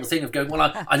that terrible thing of going,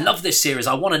 well, I love this series,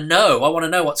 I want to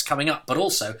know what's coming up, but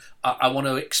also I want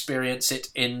to experience it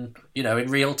in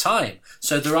real time.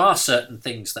 So there are certain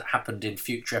things that happened in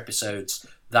future episodes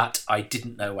that I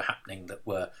didn't know were happening that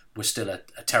were still a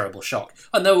terrible shock,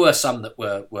 and there were some that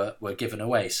were given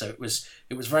away. So it was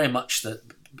very much that,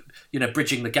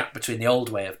 bridging the gap between the old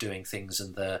way of doing things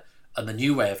and the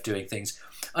new way of doing things.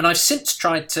 And I've since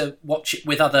tried to watch it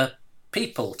with other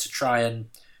people to try and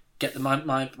get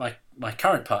my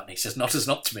current partner, he says, not as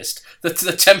an optimist, the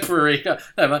temporary,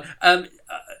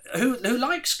 who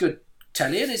likes good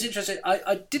telly and is interested.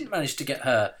 I didn't manage to get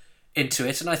her into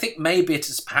it, and I think maybe it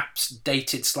is perhaps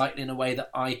dated slightly in a way that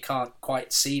I can't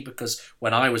quite see, because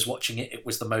when I was watching it, it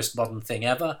was the most modern thing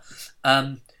ever.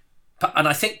 And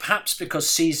I think perhaps because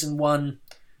season 1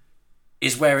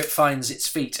 is where it finds its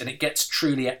feet, and it gets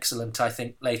truly excellent, I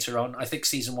think, later on. I think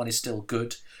season 1 is still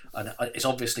good, and it's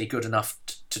obviously good enough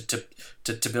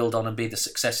to build on and be the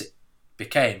success it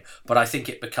became. But I think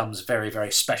it becomes very,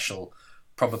 very special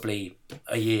probably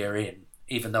a year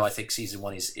even though I think season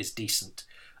 1 is decent.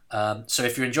 So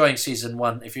if you're enjoying season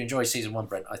 1,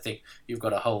 Brent, I think you've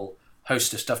got a whole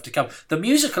host of stuff to come. The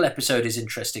musical episode is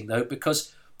interesting though,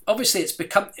 because obviously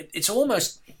it's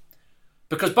almost,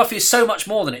 because Buffy is so much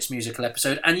more than its musical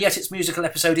episode, and yet its musical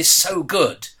episode is so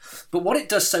good. But what it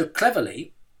does so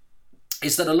cleverly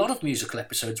is that a lot of musical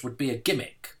episodes would be a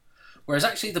gimmick. Whereas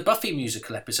actually the Buffy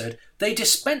musical episode, they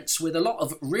dispense with a lot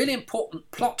of really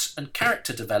important plot and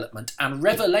character development and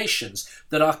revelations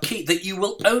that are key, that you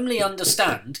will only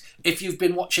understand if you've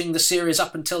been watching the series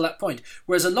up until that point.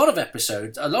 Whereas a lot of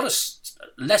episodes, a lot of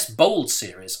less bold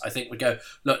series, I think, would go,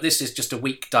 look, this is just a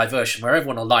weak diversion where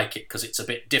everyone will like it because it's a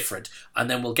bit different, and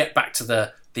then we'll get back to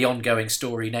the ongoing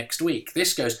story next week.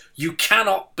 This goes, you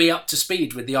cannot be up to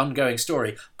speed with the ongoing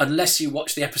story unless you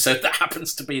watch the episode that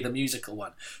happens to be the musical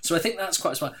one. So I think that's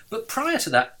quite smart. But prior to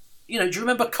that, do you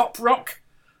remember Cop Rock?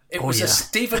 It was a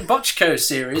Stephen Bochco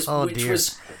series, which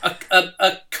was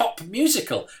a cop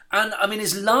musical, and I mean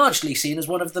is largely seen as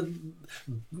one of the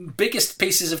biggest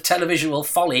pieces of televisual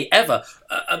folly ever,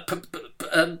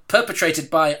 perpetrated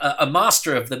by a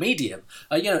master of the medium.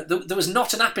 There was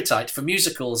not an appetite for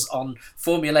musicals on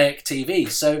formulaic TV,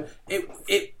 so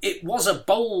it was a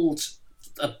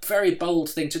very bold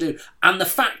thing to do, and the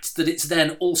fact that it's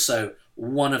then also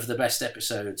one of the best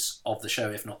episodes of the show,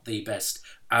 if not the best,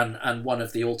 and one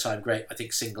of the all-time great, I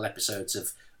think, single episodes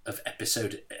of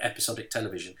episodic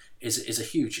television is a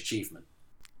huge achievement.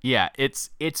 Yeah, it's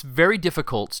very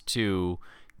difficult to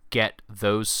get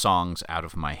those songs out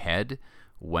of my head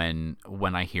when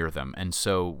I hear them, and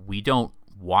so we don't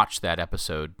watch that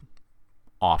episode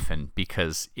often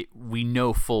because we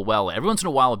know full well. Every once in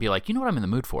a while, it'll be like, you know what I'm in the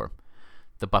mood for?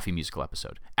 The Buffy musical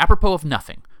episode, apropos of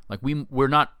nothing. Like we're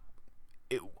not.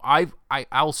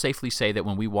 I'll safely say that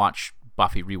when we watch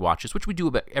Buffy rewatches, which we do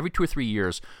about every 2 or 3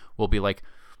 years, we'll be like,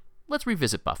 let's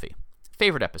revisit Buffy.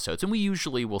 Favorite episodes. And we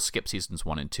usually will skip seasons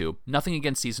 1 and 2. Nothing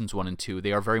against seasons 1 and 2.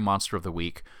 They are very monster of the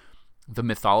week. The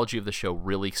mythology of the show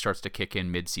really starts to kick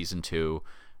in mid-season 2.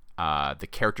 The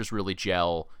characters really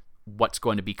gel. What's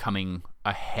going to be coming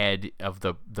ahead of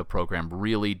the program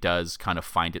really does kind of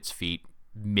find its feet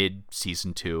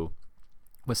mid-season 2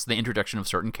 with the introduction of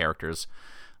certain characters.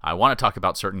 I want to talk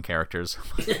about certain characters.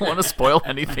 I don't want to spoil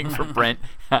anything for Brent.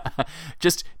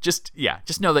 just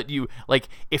know that you, like,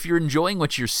 if you're enjoying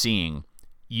what you're seeing,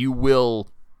 you will,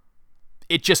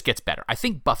 it just gets better. I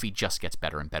think Buffy just gets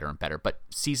better and better and better, but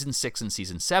season 6 and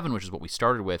season 7, which is what we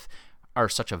started with, are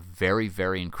such a very,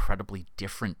 very incredibly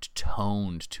different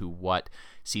toned to what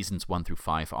seasons 1 through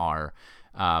 5 are,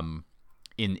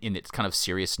 in its kind of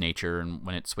serious nature, and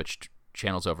when it switched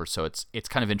channels over. So it's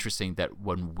kind of interesting that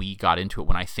when we got into it,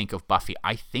 when I think of Buffy,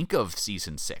 I think of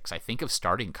season 6. I think of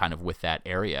starting kind of with that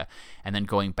area and then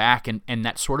going back, and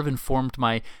that sort of informed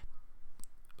my,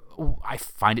 I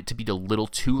find it to be a little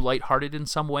too lighthearted in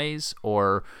some ways,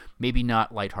 or maybe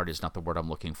not lighthearted is not the word I'm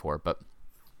looking for, but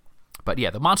yeah,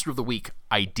 the Monster of the Week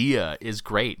idea is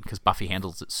great because Buffy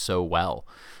handles it so well.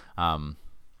 And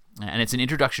it's an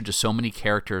introduction to so many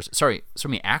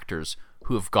actors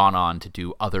who have gone on to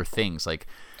do other things. Like,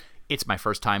 it's my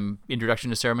first time introduction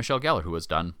to Sarah Michelle Gellar, who has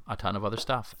done a ton of other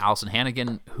stuff. Allison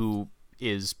Hannigan, who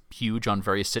is huge on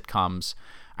various sitcoms.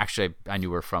 Actually, I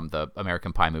knew her from the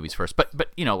American Pie movies first, but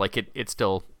it's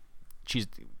still, she's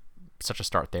such a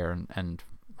start there. And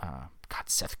God,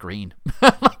 Seth Green.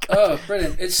 Oh,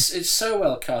 brilliant! It's so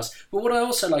well cast. But what I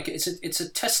also like, it's a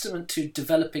testament to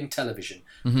developing television,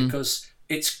 because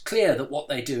it's clear that what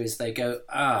they do is they go,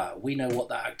 we know what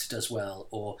that actor does well,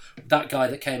 or that guy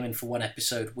that came in for one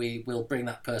episode, we will bring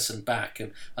that person back,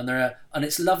 and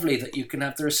it's lovely that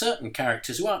there are certain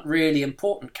characters who aren't really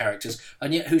important characters,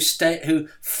 and yet who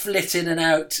flit in and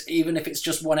out, even if it's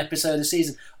just one episode a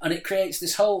season, and it creates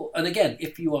this whole. And again,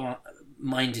 if you are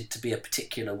minded to be a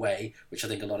particular way, which I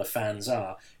think a lot of fans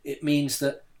are, it means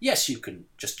that yes, you can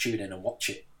just tune in and watch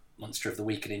it, Monster of the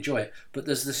Week, and enjoy it, but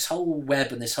there's this whole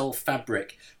web and this whole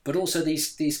fabric, but also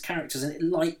these characters, and it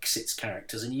likes its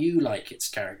characters, and you like its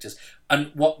characters,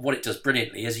 and what it does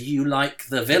brilliantly is you like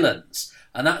the villains,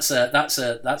 and that's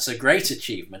a great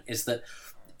achievement. Is that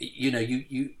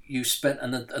you spent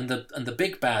and the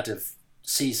big bad of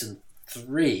season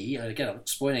 3, again I'm not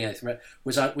spoiling anything,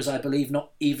 was I believe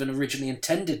not even originally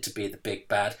intended to be the big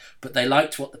bad, but they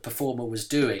liked what the performer was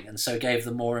doing and so gave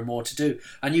them more and more to do,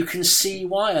 and you can see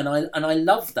why, and I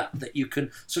love that you can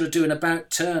sort of do an about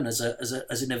turn as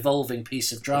an evolving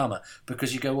piece of drama,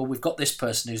 because you go, well, we've got this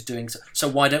person who's doing so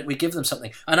why don't we give them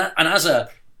something, and as a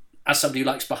as somebody who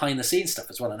likes behind the scenes stuff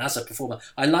as well, and as a performer,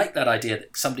 I like that idea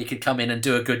that somebody could come in and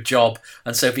do a good job,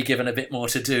 and so be given a bit more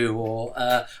to do, or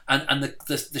and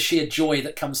the sheer joy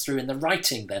that comes through in the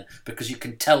writing then, because you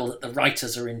can tell that the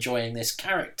writers are enjoying this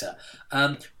character.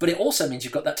 But it also means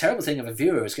you've got that terrible thing of a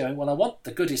viewer who's going, well, I want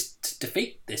the goodies to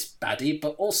defeat this baddie,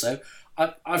 but also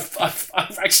I've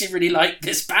actually really liked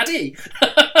this baddie.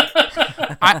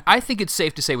 I think it's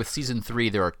safe to say with season 3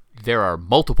 there are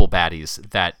multiple baddies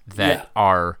that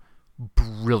are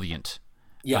brilliant.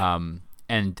 Yeah.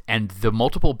 And the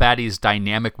multiple baddies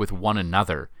dynamic with one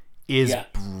another is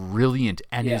brilliant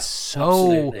and is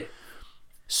so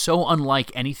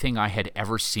unlike anything I had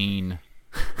ever seen.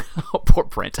 Oh, poor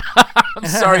Brent. I'm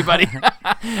sorry, buddy.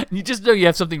 You just know you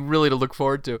have something really to look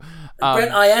forward to.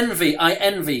 Brent, I envy you,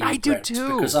 I do Brent,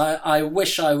 too. Because I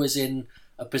wish I was in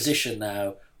a position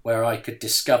now where I could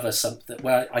discover something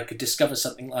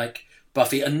like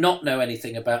Buffy and not know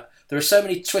anything about. There are so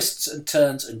many twists and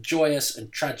turns and joyous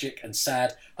and tragic and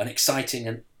sad and exciting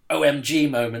and OMG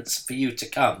moments for you to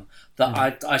come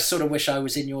that I sort of wish I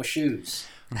was in your shoes.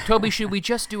 Toby, should we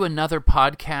just do another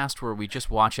podcast where we just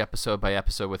watch episode by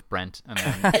episode with Brent? And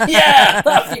then... Yeah,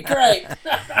 that'd be great.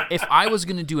 If I was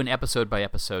going to do an episode by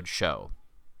episode show,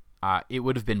 it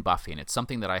would have been Buffy, and it's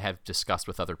something that I have discussed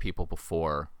with other people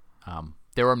before.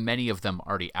 There are many of them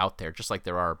already out there, just like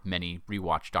there are many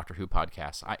rewatch Doctor Who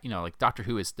podcasts. Like Doctor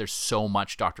Who there's so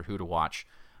much Doctor Who to watch.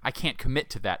 I can't commit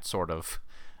to that sort of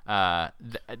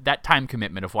that time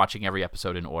commitment of watching every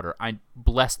episode in order. I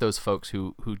bless those folks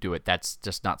who do it. That's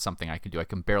just not something I can do. I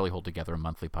can barely hold together a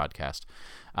monthly podcast.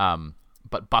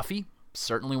 But Buffy,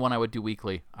 certainly one I would do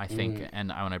weekly, I think,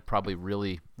 and I would probably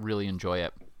really, really enjoy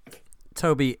it.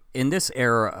 Toby, in this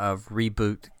era of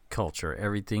reboot culture,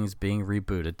 everything's being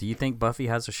rebooted. Do you think Buffy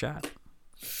has a shot?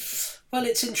 Well,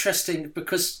 it's interesting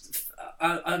because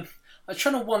I'm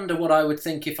trying to wonder what I would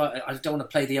think if I don't want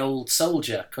to play the old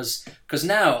soldier, because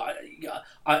now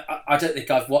I don't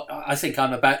think I think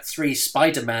I'm about 3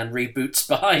 Spider-Man reboots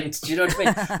behind. Do you know what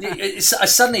I mean?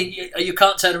 Suddenly you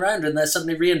can't turn around and they're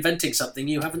suddenly reinventing something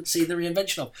you haven't seen the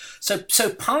reinvention of. So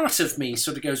part of me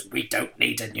sort of goes, we don't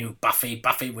need a new Buffy.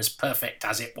 Buffy was perfect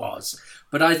as it was.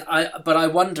 But I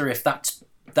wonder if that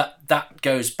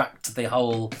goes back to the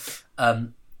whole.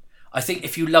 I think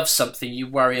if you love something, you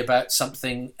worry about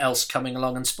something else coming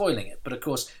along and spoiling it. But of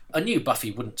course, a new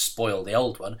Buffy wouldn't spoil the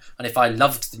old one. And if I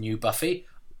loved the new Buffy,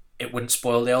 it wouldn't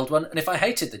spoil the old one. And if I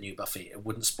hated the new Buffy, it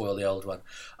wouldn't spoil the old one.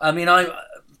 I mean,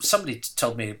 somebody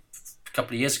told me a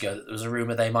couple of years ago that there was a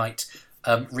rumour they might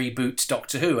reboot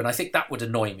Doctor Who, and I think that would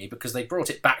annoy me because they brought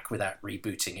it back without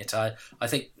rebooting it. I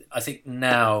think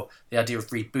now the idea of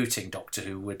rebooting Doctor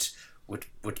Who would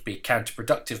be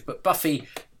counterproductive. But Buffy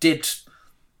did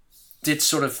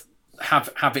sort of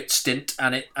have its stint,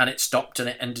 and it stopped, and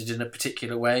it ended in a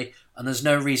particular way, and there's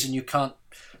no reason you can't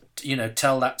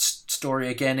tell that story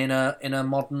again in a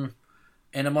modern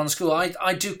school.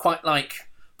 I do quite like,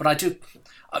 but I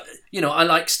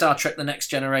like Star Trek: The Next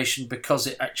Generation because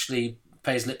it actually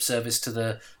pays lip service to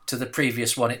the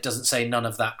previous one. It doesn't say none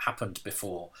of that happened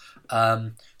before,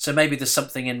 so maybe there's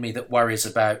something in me that worries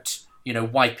about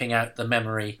wiping out the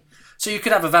memory. So you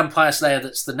could have a Vampire Slayer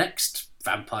that's the next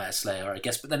Vampire Slayer, I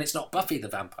guess, but then it's not Buffy the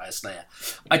Vampire Slayer.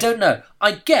 I don't know.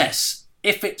 I guess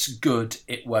if it's good,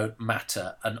 it won't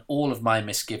matter, and all of my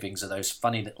misgivings are those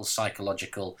funny little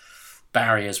psychological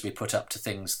barriers we put up to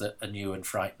things that are new and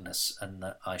frighten us, and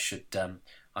that I should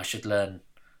learn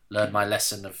my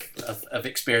lesson of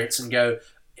experience and go,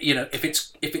 if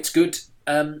it's good,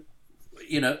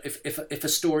 if a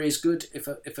story is good,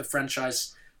 if a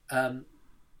franchise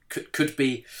could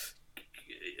be,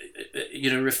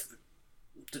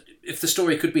 if the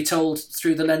story could be told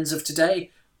through the lens of today,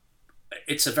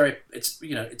 it's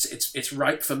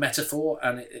ripe for metaphor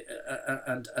and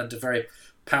a very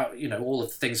power. All of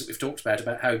the things that we've talked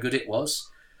about how good it was,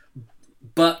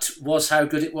 but was how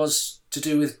good it was to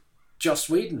do with Joss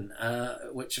Whedon,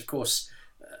 which of course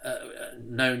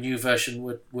no new version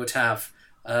would have.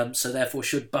 So therefore,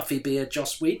 should Buffy be a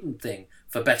Joss Whedon thing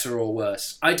for better or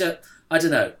worse? I don't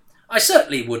know.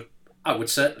 I would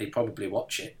certainly probably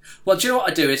watch it. Well, do you know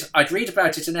what I'd do is I'd read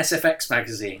about it in SFX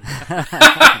magazine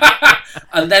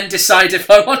and then decide if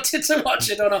I wanted to watch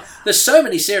it or not. There's so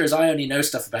many series I only know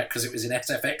stuff about because it was in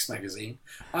SFX magazine.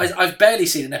 I've barely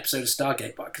seen an episode of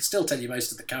Stargate, but I could still tell you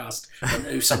most of the cast and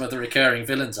who some of the recurring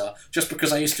villains are, just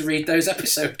because I used to read those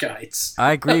episode guides.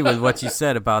 I agree with what you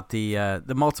said about the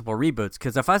multiple reboots,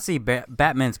 because if I see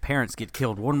Batman's parents get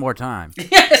killed one more time,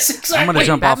 yes, exactly. I'm going to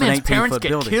jump off an 18-foot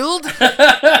building. Killed?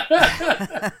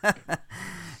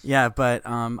 Yeah, but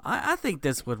I think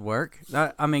this would work.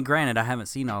 I mean, granted, I haven't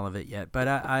seen all of it yet, but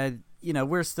I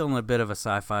we're still in a bit of a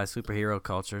sci-fi superhero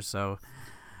culture, so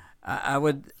I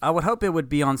would hope it would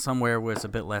be on somewhere where it's a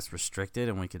bit less restricted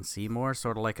and we can see more,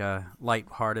 sort of like a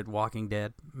light-hearted Walking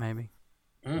Dead, maybe.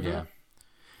 Mm-hmm.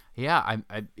 Yeah,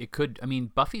 it could. I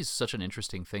mean, Buffy's such an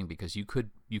interesting thing because you could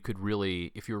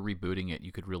really, if you're rebooting it,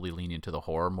 you could really lean into the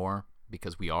horror more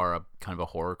because we are a kind of a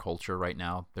horror culture right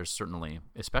now. There's certainly,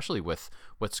 especially with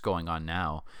what's going on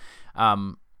now.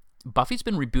 Buffy's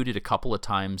been rebooted a couple of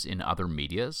times in other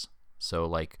medias. So,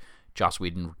 like, Joss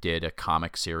Whedon did a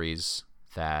comic series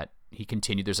that he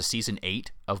continued. There's a season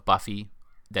 8 of Buffy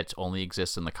that only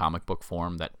exists in the comic book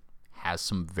form that has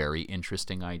some very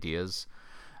interesting ideas.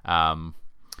 And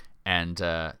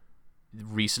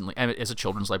recently, as a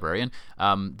children's librarian,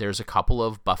 there's a couple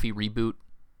of Buffy reboot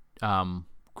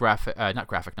not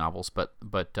graphic novels, but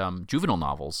juvenile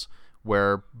novels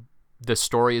where the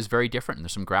story is very different. And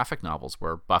there's some graphic novels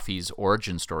where Buffy's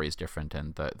origin story is different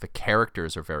and the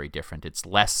characters are very different. It's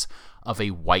less of a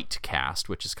white cast,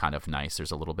 which is kind of nice. There's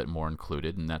a little bit more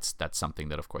included, and that's something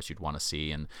that, of course, you'd want to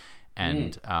see.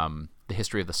 And the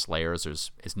history of the Slayers is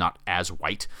not as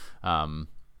white. And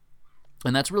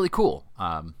that's really cool.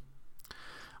 I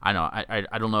know.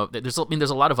 I don't know. There's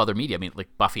a lot of other media. I mean,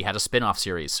 like Buffy had a spin-off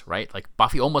series, right? Like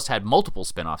Buffy almost had multiple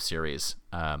spin-off series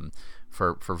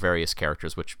for various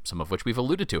characters, some of which we've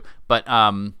alluded to. But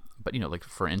like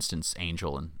for instance,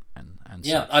 Angel and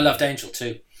yeah, I loved Angel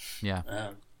too. Yeah.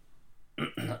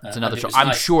 It's another show.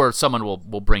 I'm sure someone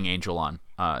will bring Angel on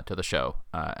to the show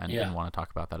and want to talk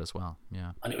about that as well.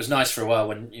 Yeah. And it was nice for a while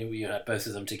when you had both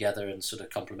of them together and sort of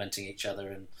complementing each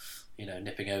other and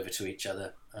nipping over to each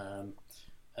other.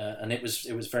 And it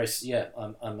was very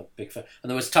I'm a big fan. And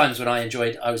there was times when I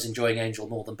was enjoying Angel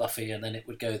more than Buffy, and then it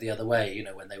would go the other way.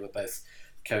 When they were both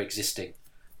coexisting.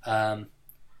 But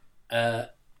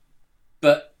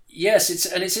yes,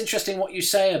 it's interesting what you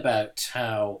say about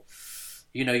how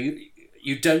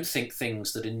you don't think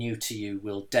things that are new to you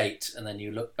will date, and then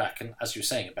you look back and, as you were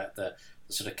saying about the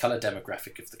sort of colour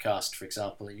demographic of the cast, for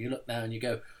example, and you look now and you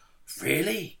go,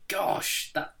 really?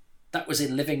 Gosh, that was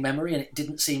in living memory and it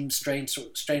didn't seem strange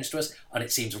to us, and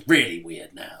it seems really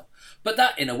weird now. But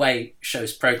that, in a way,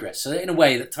 shows progress. So in a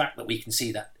way, the fact that we can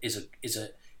see that is a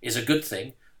good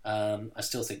thing. I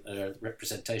still think there are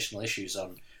representational issues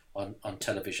on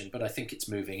television, but I think it's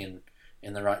moving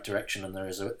in the right direction, and there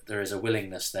is a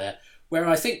willingness there. Where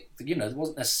I think there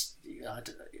wasn't necessarily.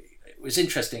 It was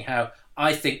interesting how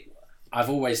I think I've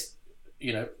always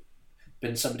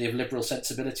been somebody of liberal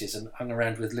sensibilities and hung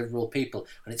around with liberal people,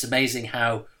 and it's amazing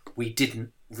how we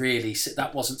didn't really.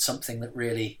 That wasn't something that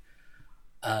really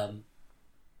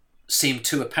seemed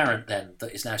too apparent then.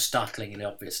 That is now startlingly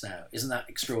obvious now. Isn't that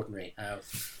extraordinary?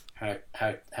 How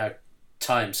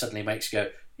time suddenly makes you go,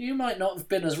 you might not have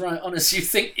been as right on as you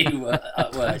think you were.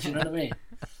 Do you know what I mean?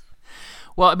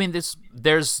 Well, I mean,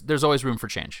 there's always room for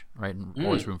change, right? And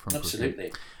always room for improvement.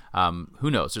 Absolutely. Who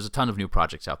knows? There's a ton of new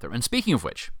projects out there. And speaking of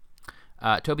which,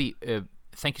 Toby,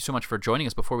 thank you so much for joining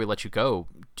us. Before we let you go,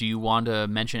 do you want to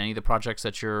mention any of the projects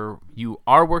that you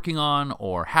are working on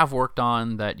or have worked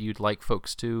on that you'd like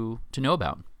folks to know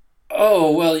about?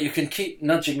 Oh, well, you can keep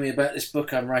nudging me about this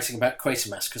book I'm writing about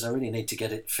Quatermass, because I really need to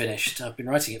get it finished. I've been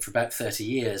writing it for about 30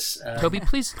 years. Toby,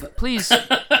 please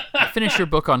finish your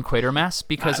book on Quatermass,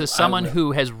 because as someone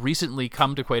who has recently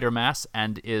come to Quatermass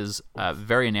and is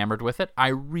very enamored with it, I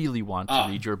really want to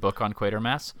read your book on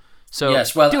Quatermass. So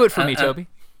yes, well, do it for me, Toby.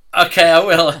 Okay, I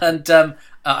will. And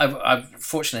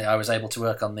fortunately, I was able to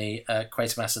work on the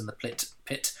Quatermass and the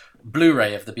Pit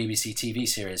Blu-ray of the BBC TV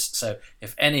series. So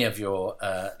if any of your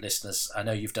listeners, I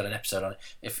know you've done an episode on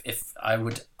it, if I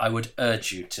would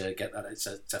urge you to get that. It's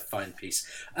a fine piece.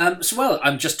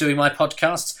 I'm just doing my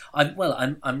podcasts.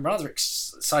 I'm rather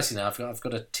excited now. I've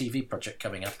got a TV project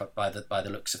coming up by the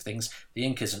looks of things. The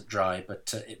ink isn't dry,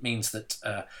 but it means that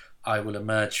I will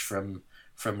emerge from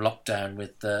lockdown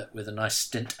with a nice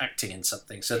stint acting in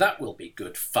something. So that will be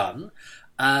good fun.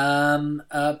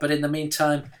 But in the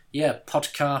meantime,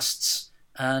 podcasts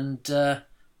and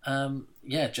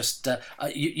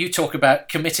you talk about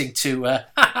committing to a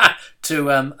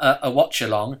watch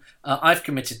along. I've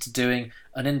committed to doing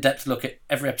an in-depth look at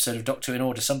every episode of Doctor Who in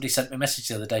order. Somebody sent me a message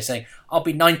the other day saying, I'll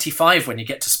be 95 when you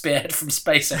get to Spearhead from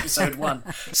Space episode 1.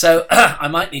 So I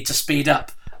might need to speed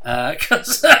up. But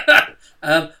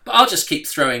I'll just keep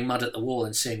throwing mud at the wall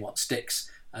and seeing what sticks,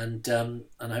 and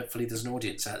hopefully there's an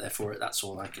audience out there for it. That's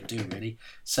all I can do, really.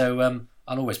 So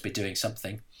I'll always be doing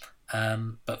something,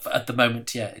 but at the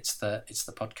moment, it's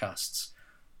the podcasts,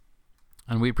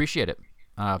 and we appreciate it.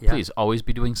 Please always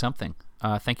be doing something.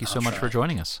 Thank you so much for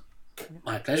joining us.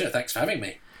 My pleasure. Thanks for having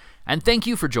me. And thank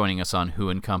you for joining us on Who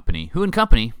and Company. Who and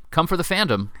Company, come for the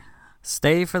fandom.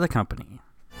 Stay for the company.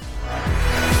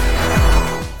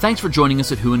 Thanks for joining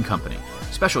us at Who and Company.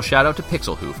 Special shout out to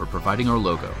Pixel Who for providing our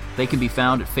logo. They can be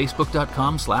found at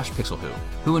facebook.com/pixelwho.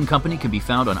 Who and Company can be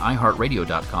found on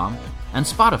iHeartRadio.com and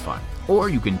Spotify, or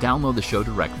you can download the show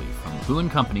directly from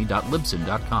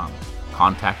whoandcompany.libsyn.com.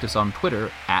 Contact us on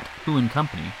Twitter at Who and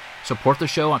Company, support the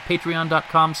show on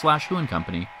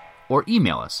patreon.com/whoandcompany, or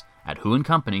email us at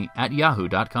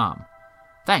whoandcompany@yahoo.com.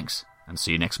 Thanks, and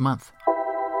see you next month.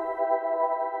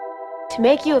 To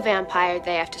make you a vampire,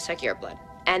 they have to suck your blood,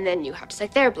 and then you have to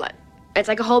suck their blood. It's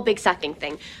like a whole big sucking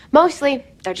thing. Mostly,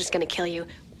 they're just gonna kill you.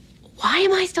 Why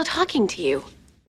am I still talking to you?